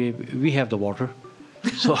floods, anyway, we have the water.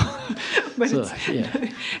 So,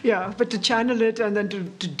 but to channel it and then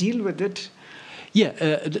to deal with it. Yeah,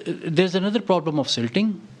 there's another problem of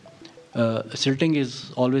silting. Silting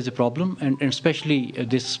is always a problem, and especially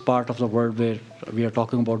this part of the world where we are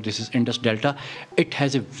talking about, this is Indus Delta, it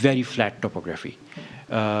has a very flat topography.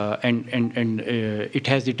 And it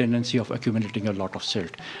has the tendency of accumulating a lot of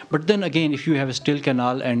silt. But then again, if you have a still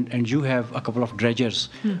canal and you have a couple of dredgers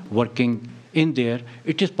working in there,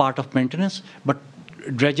 it is part of maintenance, but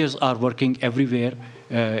dredgers are working everywhere.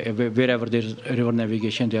 Wherever there is river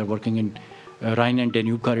navigation, they are working in Rhine and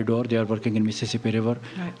Danube corridor, they are working in Mississippi River.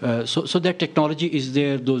 Right. So that technology is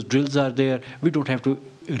there, those drills are there. We don't have to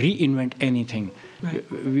reinvent anything. Right.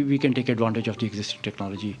 We can take advantage of the existing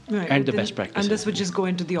technology and the best practices. And this would just go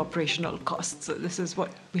into the operational costs. So this is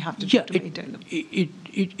what we have to do to maintain them.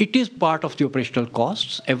 It is part of the operational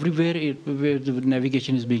costs everywhere where the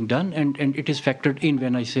navigation is being done, and it is factored in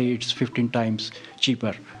when I say it's 15 times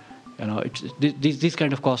cheaper. You know, these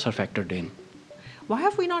kind of costs are factored in. Why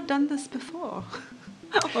have we not done this before?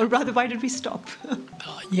 Or rather, why did we stop?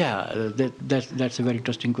 That's a very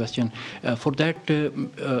interesting question. For that,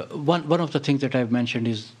 one of the things that I've mentioned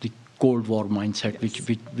is the Cold War mindset, yes,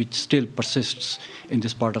 which still persists in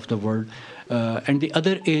this part of the world. And the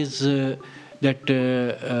other is that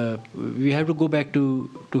we have to go back to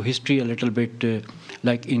history a little bit.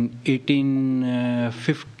 Like in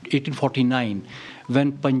 1849,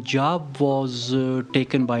 when Punjab was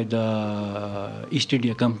taken by the East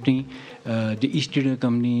India Company, the East India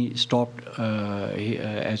Company stopped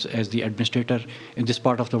as the administrator in this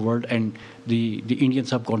part of the world, and the Indian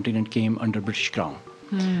subcontinent came under British Crown.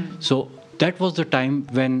 So that was the time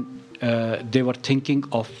when they were thinking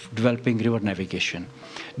of developing river navigation.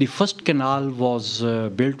 The first canal was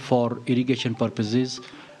built for irrigation purposes.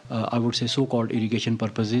 I would say so-called irrigation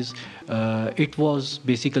purposes. It was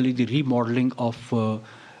basically the remodeling of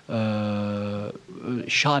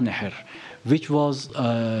Shah Nehar, which was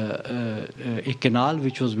a canal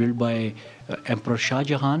which was built by Emperor Shah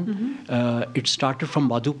Jahan. It started from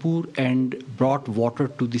Madhupur and brought water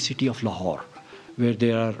to the city of Lahore, where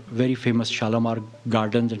there are very famous Shalimar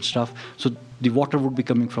gardens and stuff. So the water would be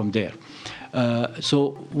coming from there.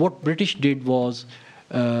 So what British did was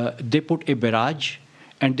they put a barrage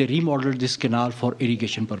and they remodeled this canal for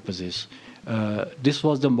irrigation purposes. This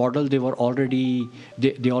was the model they already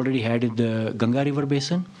had in the Ganga River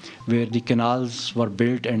basin, where the canals were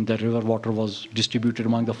built and the river water was distributed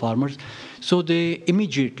among the farmers. So they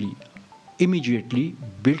immediately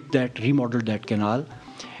remodeled that canal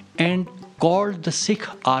and called the Sikh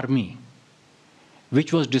army,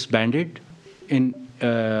 which was disbanded in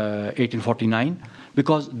 1849,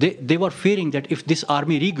 because they were fearing that if this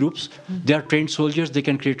army regroups, they are trained soldiers, they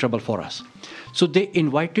can create trouble for us. So they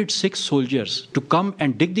invited Sikh soldiers to come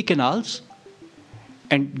and dig the canals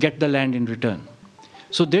and get the land in return.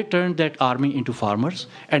 So they turned that army into farmers,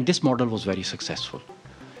 and this model was very successful.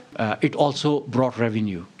 It also brought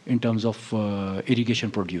revenue in terms of irrigation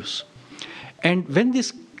produce. And when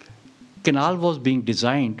this canal was being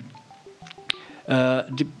designed,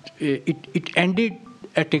 it ended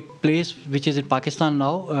at a place which is in Pakistan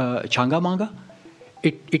now, Changamanga.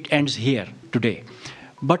 It ends here today.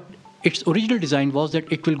 But its original design was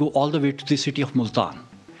that it will go all the way to the city of Multan.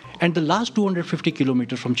 And the last 250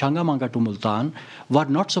 kilometers from Changamanga to Multan were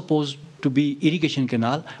not supposed to be irrigation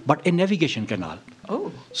canal, but a navigation canal.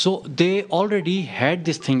 Oh. So they already had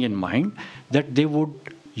this thing in mind that they would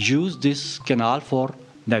use this canal for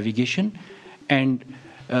navigation. And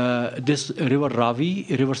this river Ravi,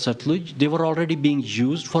 river Satluj, they were already being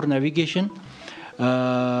used for navigation.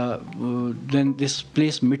 Then this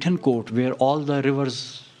place Mithankot, where all the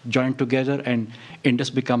rivers join together and Indus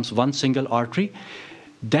becomes one single artery.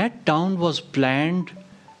 That town was being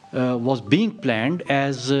planned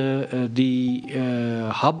as the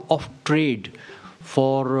hub of trade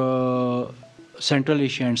for Central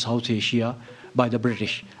Asia and South Asia by the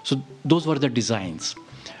British. So those were the designs.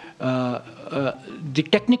 The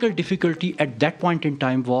technical difficulty at that point in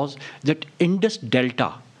time was that Indus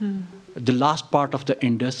Delta, the last part of the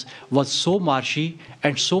Indus, was so marshy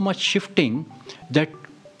and so much shifting that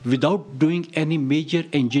without doing any major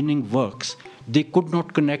engineering works, they could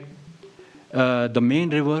not connect the main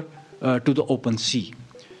river to the open sea.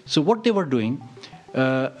 So what they were doing,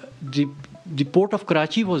 the port of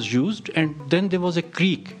Karachi was used, and then there was a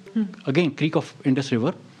creek, again, creek of Indus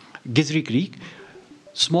River, Gizri Creek.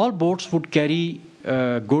 Small boats would carry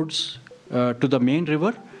goods to the main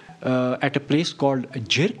river at a place called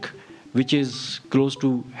Jirk, which is close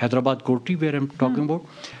to Hyderabad Koti, where I'm talking about.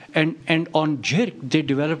 And on Jirk, they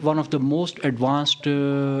developed one of the most advanced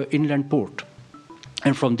inland port.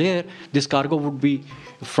 And from there, this cargo would be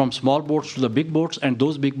from small boats to the big boats, and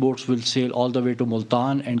those big boats will sail all the way to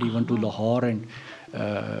Multan and even to Lahore. And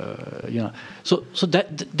so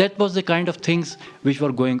that was the kind of things which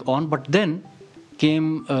were going on. But then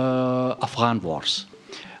came Afghan wars.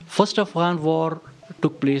 First Afghan war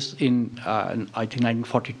took place in I think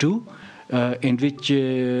 1942, in which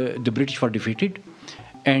the British were defeated.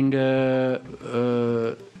 And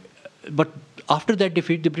but after that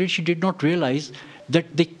defeat, the British did not realize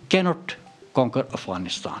that they cannot conquer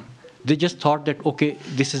Afghanistan. They just thought that, okay,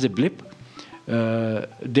 this is a blip.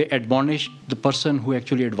 They admonished the person who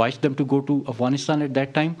actually advised them to go to Afghanistan at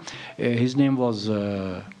that time. His name was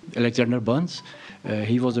Alexander Burns.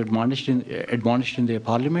 He was admonished in the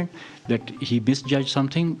parliament that he misjudged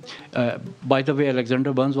something. By the way,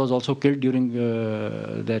 Alexander Burns was also killed during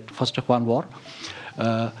that first Afghan war.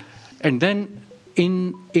 And then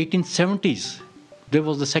in 1870s, there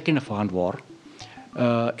was the second Afghan war,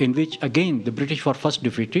 in which again the British were first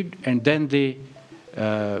defeated, and then they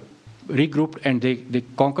regrouped and they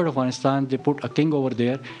conquered Afghanistan. They put a king over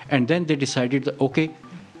there, and then they decided that, okay,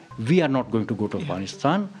 we are not going to go to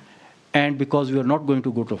Afghanistan, and because we are not going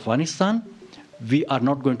to go to Afghanistan, we are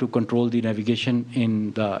not going to control the navigation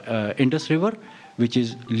in the Indus River, which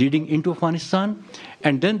is leading into Afghanistan.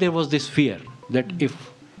 And then there was this fear that if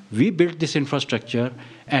we build this infrastructure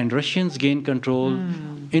and Russians gain control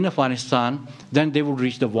in Afghanistan, then they would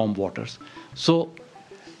reach the warm waters. So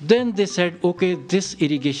then they said, okay, this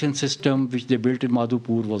irrigation system which they built in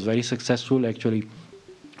Madhupur was very successful actually.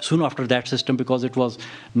 Soon after that system, because it was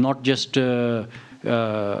not just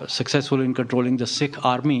successful in controlling the Sikh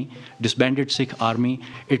army, disbanded Sikh army,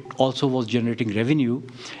 it also was generating revenue.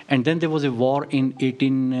 And then there was a war in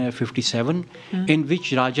 1857 in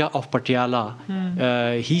which Raja of Patiala,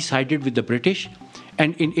 he sided with the British.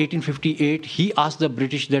 And in 1858, he asked the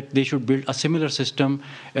British that they should build a similar system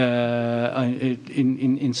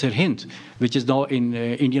in Sirhind, which is now in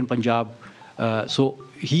Indian Punjab So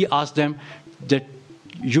he asked them that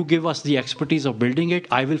you give us the expertise of building it,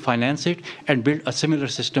 I will finance it and build a similar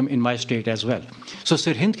system in my state as well. So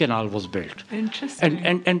Sirhind Canal was built. Interesting.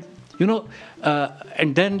 And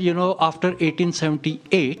and then, after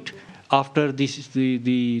 1878, after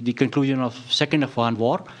the conclusion of Second Afghan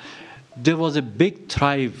War, there was a big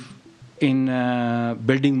thrive in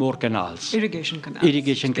building more canals. Irrigation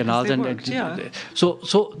canals.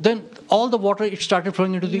 So then all the water, it started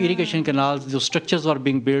flowing into the irrigation canals. The structures were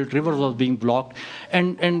being built, rivers were being blocked,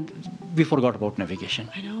 and we forgot about navigation.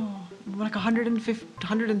 I know. Like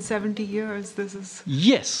 170 years, this is...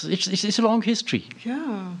 Yes, it's a long history.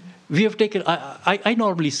 Yeah. We have taken, I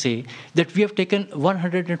normally say that we have taken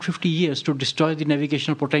 150 years to destroy the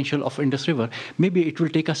navigational potential of Indus River. Maybe it will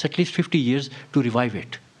take us at least 50 years to revive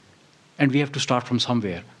it. And we have to start from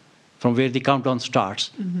somewhere, from where the countdown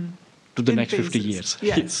starts to the next 50 years.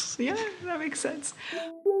 Yes. Yeah, that makes sense.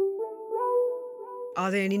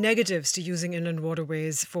 Are there any negatives to using inland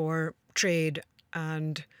waterways for trade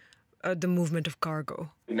and the movement of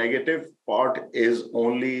cargo? The negative part is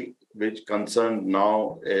only which concern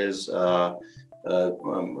now is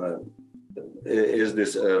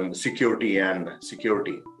this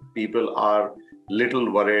security. People are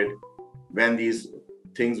little worried when these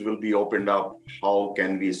things will be opened up. How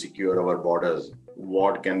can we secure our borders?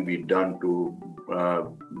 What can be done to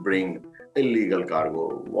bring illegal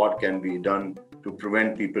cargo? What can be done to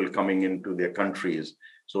prevent people coming into their countries?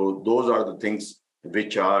 So those are the things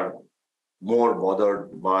which are more bothered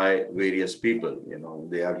by various people.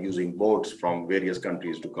 They are using boats from various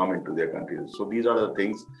countries to come into their countries. So these are the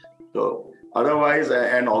things. So otherwise,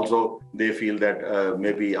 and also they feel that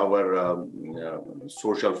maybe our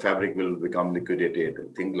social fabric will become liquidated,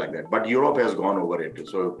 things like that. But Europe has gone over it.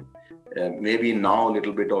 So maybe now a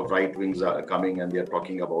little bit of right wings are coming and they are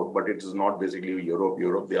talking about, but it is not basically Europe.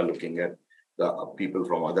 They are looking at the people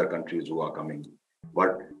from other countries who are coming.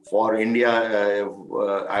 But for India,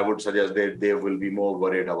 I would suggest that they will be more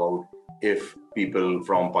worried about if people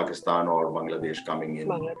from Pakistan or Bangladesh coming in.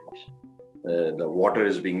 The water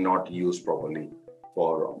is being not used properly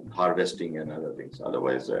for harvesting and other things.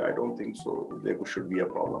 Otherwise, I don't think so. There should be a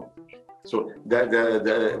problem. So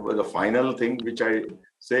the final thing which I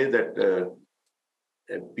say that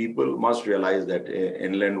people must realize that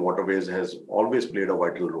inland waterways has always played a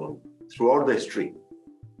vital role throughout the history.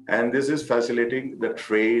 And this is facilitating the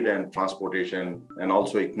trade and transportation and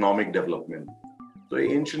also economic development. So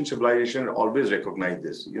ancient civilization always recognized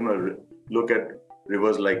this. Look at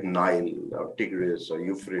rivers like Nile or Tigris or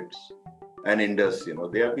Euphrates and Indus.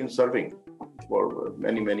 They have been serving for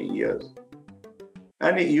many, many years.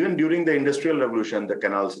 And even during the Industrial Revolution, the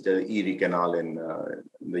canals such as Erie Canal in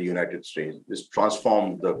the United States, this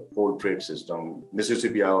transformed the whole trade system.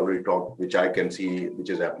 Mississippi, I already talked, which I can see, which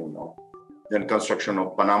is happening now. Then construction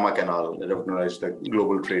of Panama Canal recognized the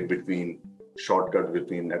global trade shortcut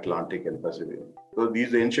between Atlantic and Pacific. So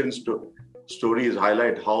these ancient stories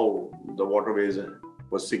highlight how the waterways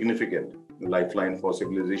was significant, lifeline for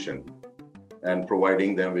civilization, and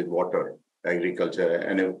providing them with water, agriculture,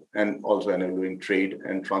 and also enabling trade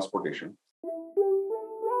and transportation.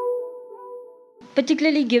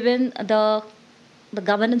 Particularly given the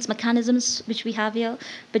governance mechanisms which we have here,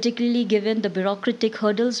 particularly given the bureaucratic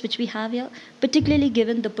hurdles which we have here, particularly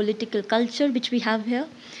given the political culture which we have here.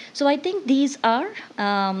 So I think these are,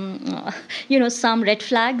 some red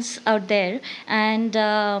flags out there, and,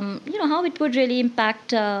 how it would really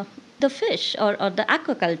impact the fish or the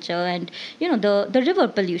aquaculture and, the river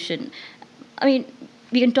pollution. I mean,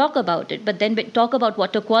 we can talk about it, but then we talk about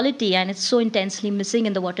water quality, and it's so intensely missing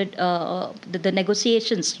in the water, the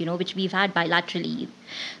negotiations, which we've had bilaterally.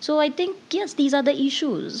 So I think, yes, these are the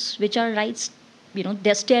issues which are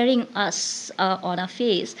they're staring us on our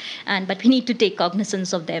face, but we need to take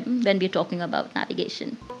cognizance of them when we're talking about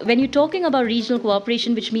navigation. When you're talking about regional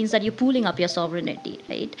cooperation, which means that you're pooling up your sovereignty,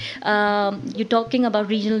 right? You're talking about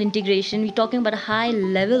regional integration, you're talking about a high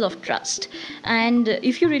level of trust. And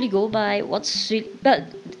if you really go by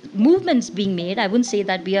movements being made, I wouldn't say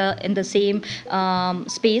that we are in the same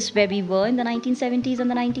space where we were in the 1970s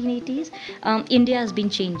and the 1980s. India has been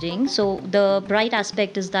changing. So the bright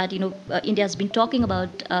aspect is that, India has been talking about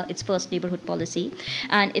its first neighborhood policy,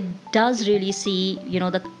 and it does really see,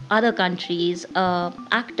 the other countries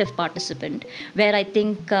active participant, where I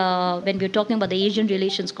think when we're talking about the Asian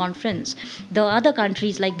Relations Conference, the other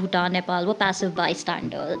countries like Bhutan, Nepal were passive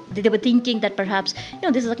bystanders. They were thinking that perhaps,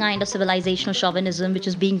 this is a kind of civilizational chauvinism which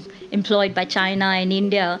is being employed by China and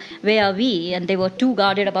India. Where are we? And they were too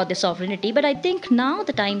guarded about their sovereignty. But I think now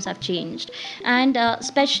the times have changed, and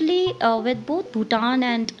especially with both Bhutan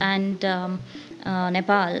and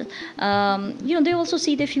Nepal, they also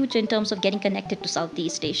see their future in terms of getting connected to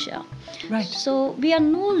Southeast Asia. Right. So we are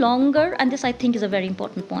no longer, and this I think is a very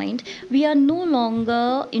important point, we are no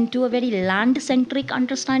longer into a very land-centric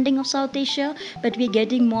understanding of South Asia, but we're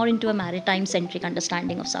getting more into a maritime-centric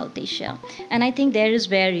understanding of South Asia. And I think there is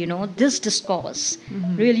where, this discourse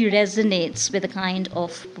really resonates with the kind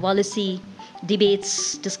of policy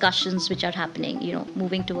debates, discussions which are happening,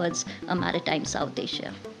 moving towards a maritime South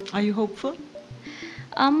Asia. Are you hopeful?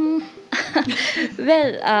 Um,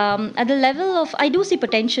 at the level of, I do see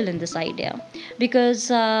potential in this idea because,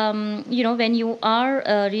 when you are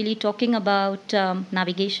really talking about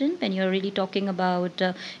navigation, when you're really talking about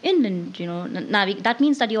inland, that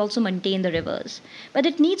means that you also maintain the rivers. But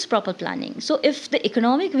it needs proper planning. So if the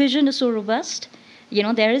economic vision is so robust,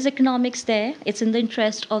 there is economics there. It's in the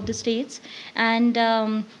interest of the states, and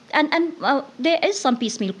there is some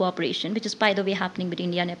piecemeal cooperation, which is, by the way, happening between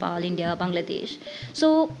India, Nepal, India, Bangladesh.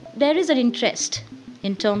 So there is an interest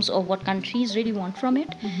in terms of what countries really want from it.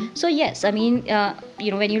 So yes, I mean,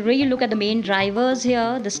 when you really look at the main drivers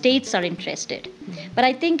here, the states are interested. But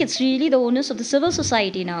I think it's really the onus of the civil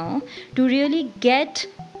society now to really get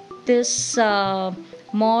this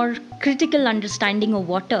more critical understanding of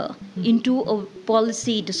water into a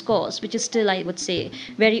policy discourse, which is still, I would say,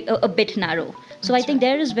 very a bit narrow. So I think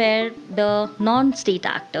there is where the non-state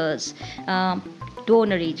actors,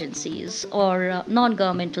 donor agencies or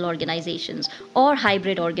non-governmental organizations or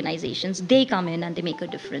hybrid organizations, they come in and they make a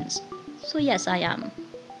difference. So yes, I am.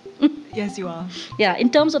 Yes, you are. Yeah,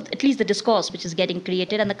 in terms of at least the discourse which is getting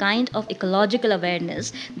created and the kind of ecological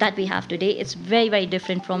awareness that we have today, it's very, very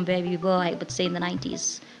different from where we were, I would say, in the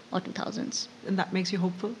 90s or 2000s. And that makes you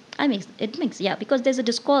hopeful? Because there's a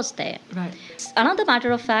discourse there. Right. It's another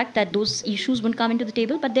matter of fact that those issues won't come into the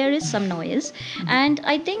table, but there is some noise. And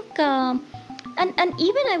I think... And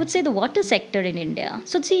even I would say the water sector in India.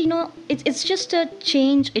 So see, it's just a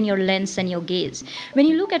change in your lens and your gaze. When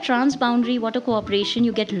you look at transboundary water cooperation,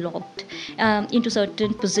 you get locked into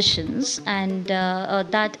certain positions, and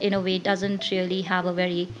that in a way doesn't really have a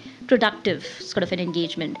very productive sort of an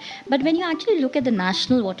engagement. But when you actually look at the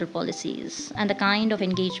national water policies and the kind of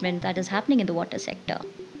engagement that is happening in the water sector,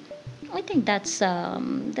 I think that's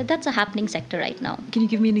a happening sector right now. Can you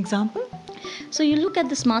give me an example? So you look at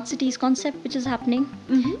the smart cities concept which is happening.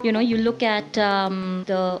 You look at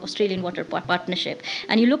the Australian Water Partnership,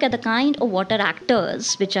 and you look at the kind of water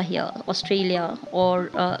actors which are here, Australia, or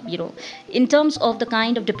in terms of the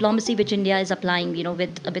kind of diplomacy which India is applying,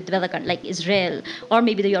 with other countries like Israel or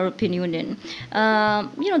maybe the European Union.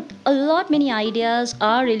 Many ideas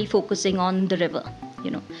are really focusing on the river.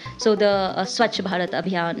 So the Swachh Bharat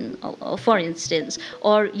Abhiyan, for instance,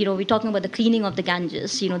 or, we're talking about the cleaning of the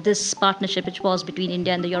Ganges, this partnership which was between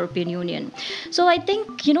India and the European Union. So I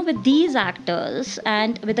think, with these actors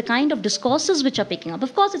and with the kind of discourses which are picking up,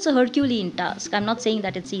 of course, it's a Herculean task. I'm not saying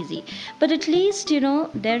that it's easy, but at least,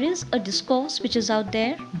 there is a discourse which is out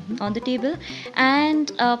there on the table,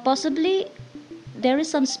 and possibly there is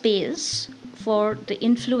some space for the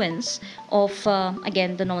influence of,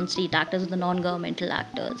 again, the non-state actors, the non-governmental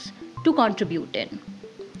actors to contribute in.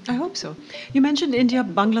 I hope so. You mentioned India,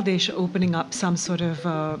 Bangladesh opening up some sort of...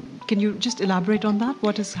 can you just elaborate on that?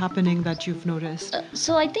 What is happening that you've noticed?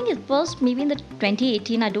 So I think it was maybe in the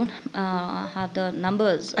 2018. I don't have the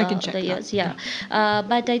numbers. I can check the years. that. Yeah.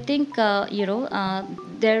 But I think,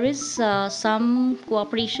 there is some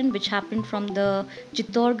cooperation which happened from the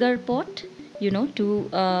Chittorgarh port, to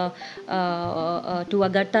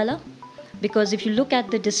Agartala. Because if you look at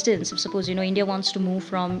the distance, if suppose, India wants to move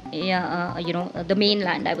from, the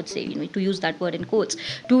mainland, I would say, to use that word in quotes,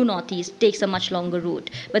 to northeast, takes a much longer route.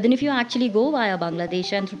 But then if you actually go via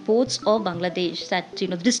Bangladesh and through ports of Bangladesh, that, the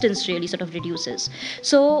distance really sort of reduces.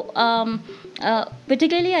 So,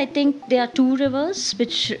 particularly, I think there are two rivers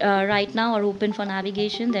which right now are open for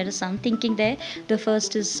navigation. There is some thinking there. The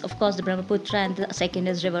first is, of course, the Brahmaputra, and the second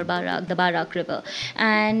is River Barak, the Barak River.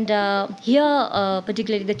 And here,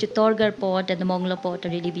 particularly the Chittorgarh port and the Mongla port are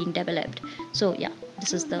really being developed. So, yeah,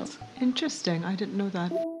 this is the... Interesting. I didn't know that.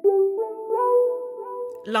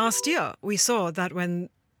 Last year, we saw that when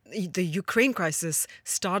the Ukraine crisis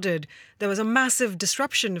started, there was a massive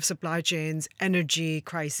disruption of supply chains, energy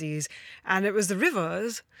crises, and it was the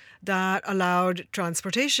rivers that allowed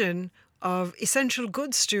transportation of essential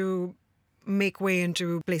goods to make way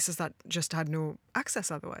into places that just had no access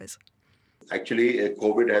otherwise. Actually,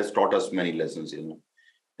 COVID has taught us many lessons,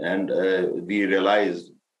 and we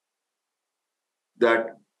realized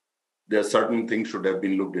that there are certain things should have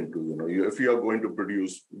been looked into. If you are going to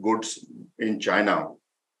produce goods in China,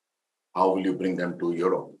 how will you bring them to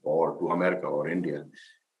Europe or to America or India?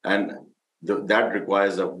 And that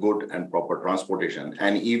requires a good and proper transportation.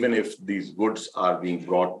 And even if these goods are being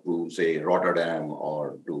brought to, say, Rotterdam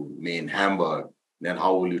or to main Hamburg, then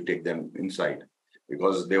how will you take them inside?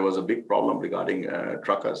 Because there was a big problem regarding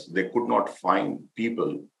truckers. They could not find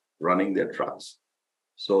people running their trucks.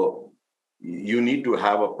 So you need to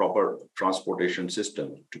have a proper transportation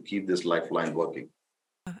system to keep this lifeline working.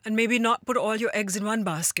 And maybe not put all your eggs in one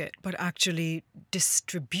basket, but actually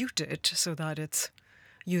distribute it so that it's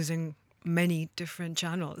using many different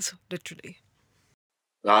channels, literally.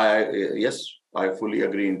 Yes, I fully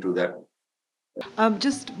agree into that.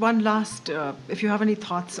 Just one last, if you have any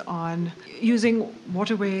thoughts on using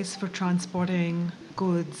waterways for transporting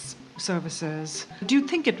goods, services, do you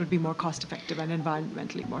think it would be more cost effective and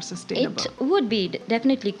environmentally more sustainable? It would be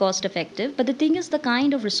definitely cost effective, but the thing is the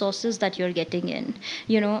kind of resources that you're getting in,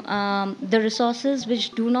 the resources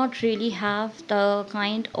which do not really have the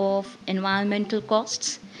kind of environmental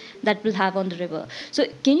costs that will have on the river. So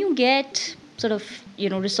can you get sort of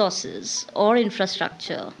resources or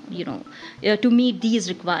infrastructure to meet these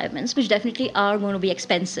requirements, which definitely are going to be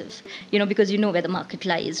expensive, because where the market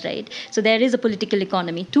lies, right? So there is a political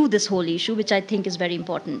economy to this whole issue, which I think is very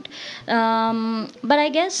important. But I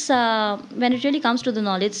guess when it really comes to the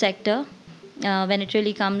knowledge sector, when it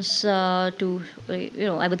really comes to,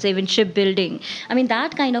 I would say even shipbuilding, I mean,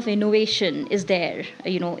 that kind of innovation is there,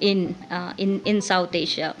 in South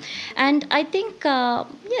Asia. And I think,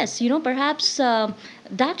 yes, perhaps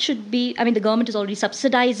that should be, I mean, the government is already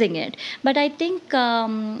subsidizing it, but I think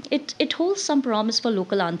it holds some promise for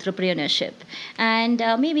local entrepreneurship. And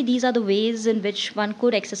maybe these are the ways in which one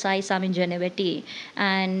could exercise some ingenuity.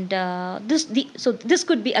 And so this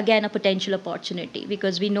could be, again, a potential opportunity,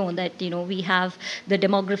 because we know that, we have the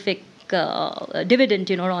demographic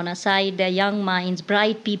dividend, on our side. They're young minds,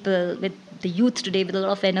 bright people with the youth today with a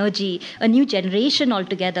lot of energy, a new generation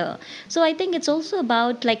altogether. So I think it's also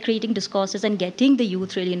about creating discourses and getting the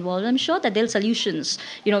youth really involved. I'm sure that there are solutions,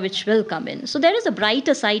 which will come in. So there is a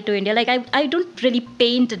brighter side to India. I don't really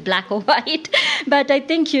paint it black or white, but I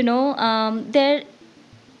think, there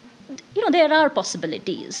are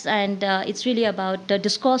possibilities, and it's really about the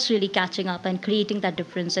discourse really catching up and creating that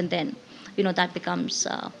difference, and then, that becomes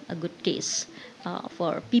a good case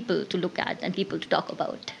for people to look at and people to talk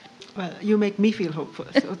about. Well, you make me feel hopeful,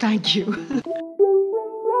 so thank you.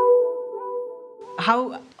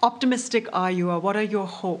 How optimistic are you, or what are your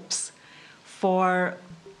hopes for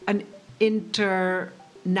an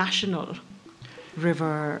international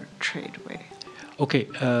river tradeway? Okay,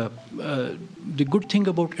 the good thing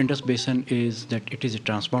about Indus Basin is that it is a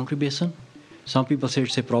transboundary basin. Some people say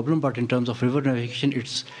it's a problem, but in terms of river navigation,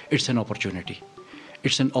 it's an opportunity.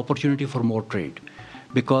 It's an opportunity for more trade,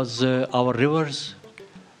 because our rivers,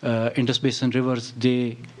 Indus Basin rivers,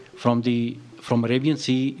 they from Arabian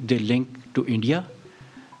Sea, they link to India,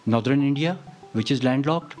 northern India, which is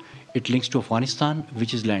landlocked. It links to Afghanistan,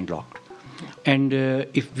 which is landlocked. And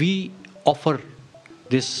if we offer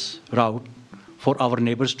this route for our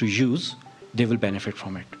neighbors to use, they will benefit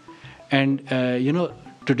from it. And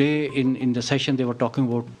today in the session they were talking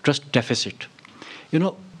about trust deficit.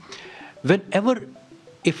 Whenever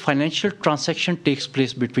a financial transaction takes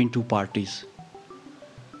place between two parties,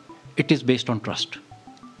 it is based on trust.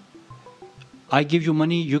 I give you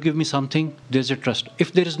money, you give me something, there's a trust.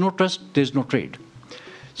 If there is no trust, there's no trade.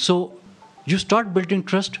 So you start building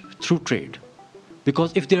trust through trade,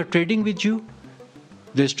 because if they are trading with you,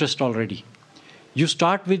 there's trust already. You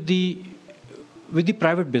start with the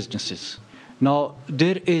private businesses. Now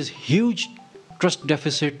there is huge trust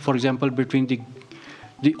deficit, for example, between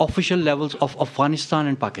the official levels of Afghanistan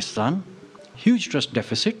and Pakistan, huge trust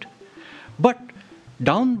deficit. But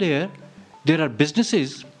down there are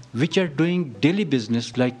businesses which are doing daily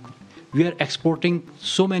business, like we are exporting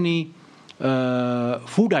so many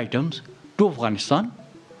food items to Afghanistan,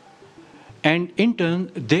 and in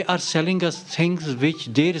turn they are selling us things which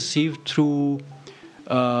they receive through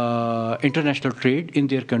international trade in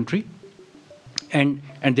their country, and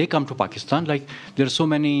they come to Pakistan. Like there are so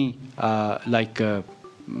many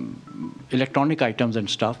electronic items and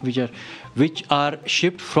stuff which are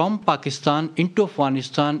shipped from Pakistan into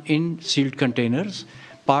Afghanistan in sealed containers,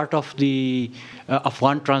 part of the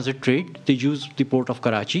Afghan transit trade. They use the port of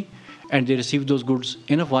Karachi, and they receive those goods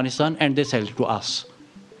in Afghanistan and they sell it to us.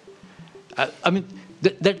 I mean,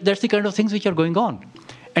 that's the kind of things which are going on,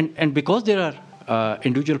 and because there are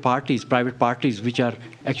individual parties, private parties, which are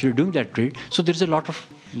actually doing that trade, so there is a lot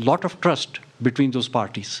of trust between those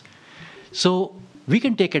parties. So we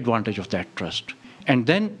can take advantage of that trust. And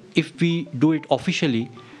then if we do it officially,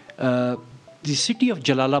 the city of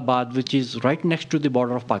Jalalabad, which is right next to the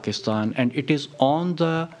border of Pakistan, and it is on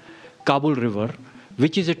the Kabul River,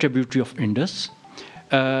 which is a tributary of Indus.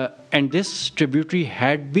 And this tributary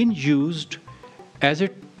had been used as a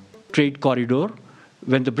trade corridor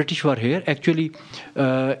when the British were here. Actually,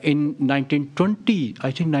 in 1920,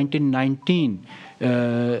 I think 1919,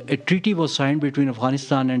 a treaty was signed between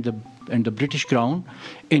Afghanistan and the British Crown,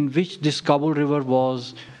 in which this Kabul River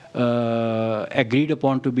was agreed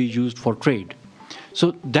upon to be used for trade.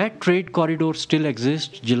 So that trade corridor still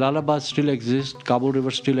exists, Jalalabad still exists, Kabul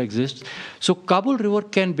River still exists. So Kabul River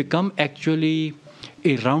can become actually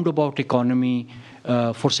a roundabout economy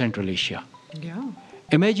for Central Asia. Yeah.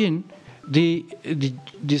 Imagine the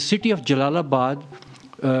city of Jalalabad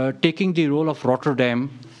taking the role of Rotterdam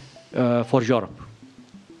for Europe.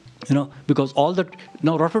 Because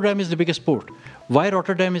now Rotterdam is the biggest port. Why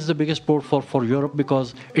Rotterdam is the biggest port for Europe?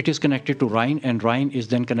 Because it is connected to Rhine, and Rhine is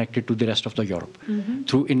then connected to the rest of the Europe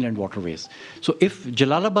through inland waterways. So if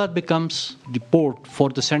Jalalabad becomes the port for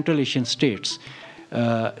the Central Asian states,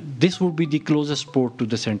 this would be the closest port to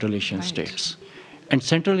the Central Asian states. And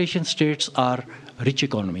Central Asian states are rich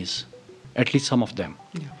economies, at least some of them.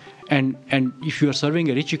 Yeah. And if you are serving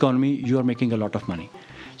a rich economy, you are making a lot of money.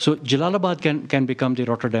 So Jalalabad can become the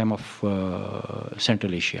Rotterdam of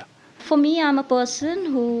Central Asia. For me, I'm a person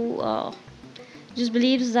who just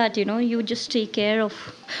believes that, you just take care of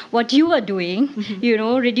what you are doing,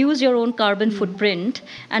 reduce your own carbon footprint,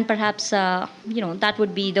 and perhaps, that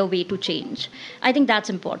would be the way to change. I think that's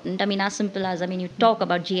important. I mean, as simple as, you talk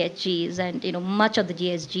about GHGs, and, much of the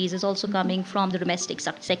GHGs is also coming from the domestic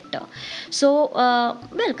sector. So,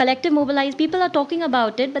 collective mobilize, people are talking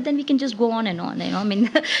about it, but then we can just go on and on,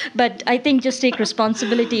 but I think just take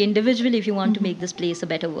responsibility individually if you want to make this place a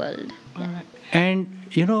better world. All right. And,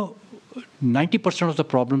 90% of the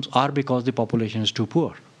problems are because the population is too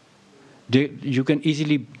poor. You can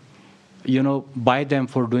easily, buy them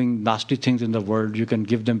for doing nasty things in the world. You can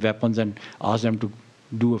give them weapons and ask them to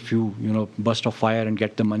do a few, burst of fire and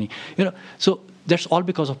get the money. So that's all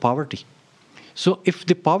because of poverty. So if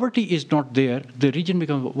the poverty is not there, the region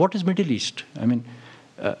becomes, what is Middle East?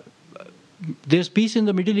 There's peace in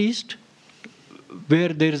the Middle East where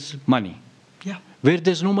there's money. Yeah. Where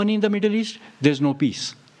there's no money in the Middle East, there's no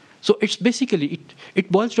peace. So it's basically,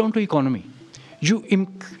 it boils down to economy. You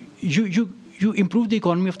improve the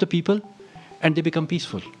economy of the people, and they become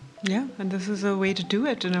peaceful. Yeah, and this is a way to do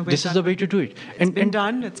it in a way. This is the way to do it. It's been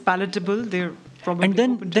done. It's palatable. They're probably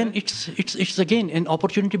and then it's again an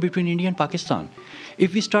opportunity between India and Pakistan.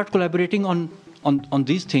 If we start collaborating on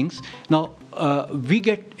these things, now we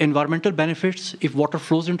get environmental benefits if water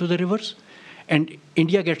flows into the rivers, and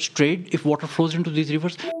India gets trade if water flows into these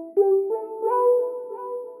rivers.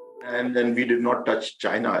 And then we did not touch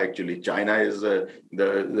China, actually. China is,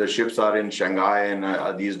 the ships are in Shanghai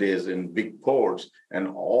and these days in big ports, and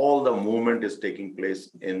all the movement is taking place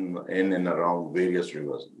in and around various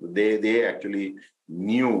rivers. They actually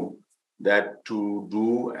knew that to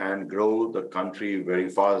do and grow the country very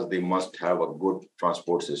fast, they must have a good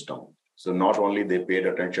transport system. So not only they paid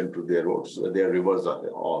attention to their roads, their rivers are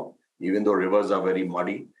all, even though rivers are very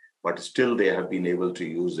muddy, but still they have been able to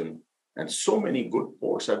use them. And so many good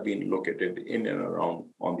ports have been located in and around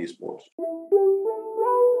on these ports.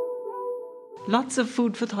 Lots of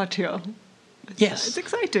food for thought here. Yes. It's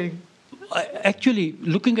exciting. Actually,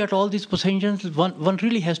 looking at all these potentials, one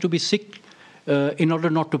really has to be sick in order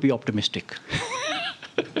not to be optimistic.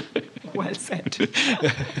 Well said.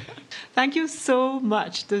 Thank you so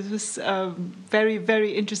much. This was very,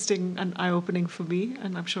 very interesting and eye-opening for me,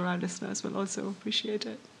 and I'm sure our listeners will also appreciate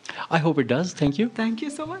it. I hope it does. Thank you. Thank you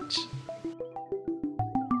so much.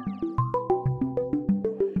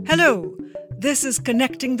 Hello, this is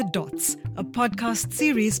Connecting the Dots, a podcast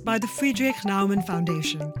series by the Friedrich Naumann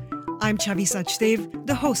Foundation. I'm Chavi Sachdev,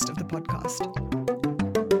 the host of the podcast.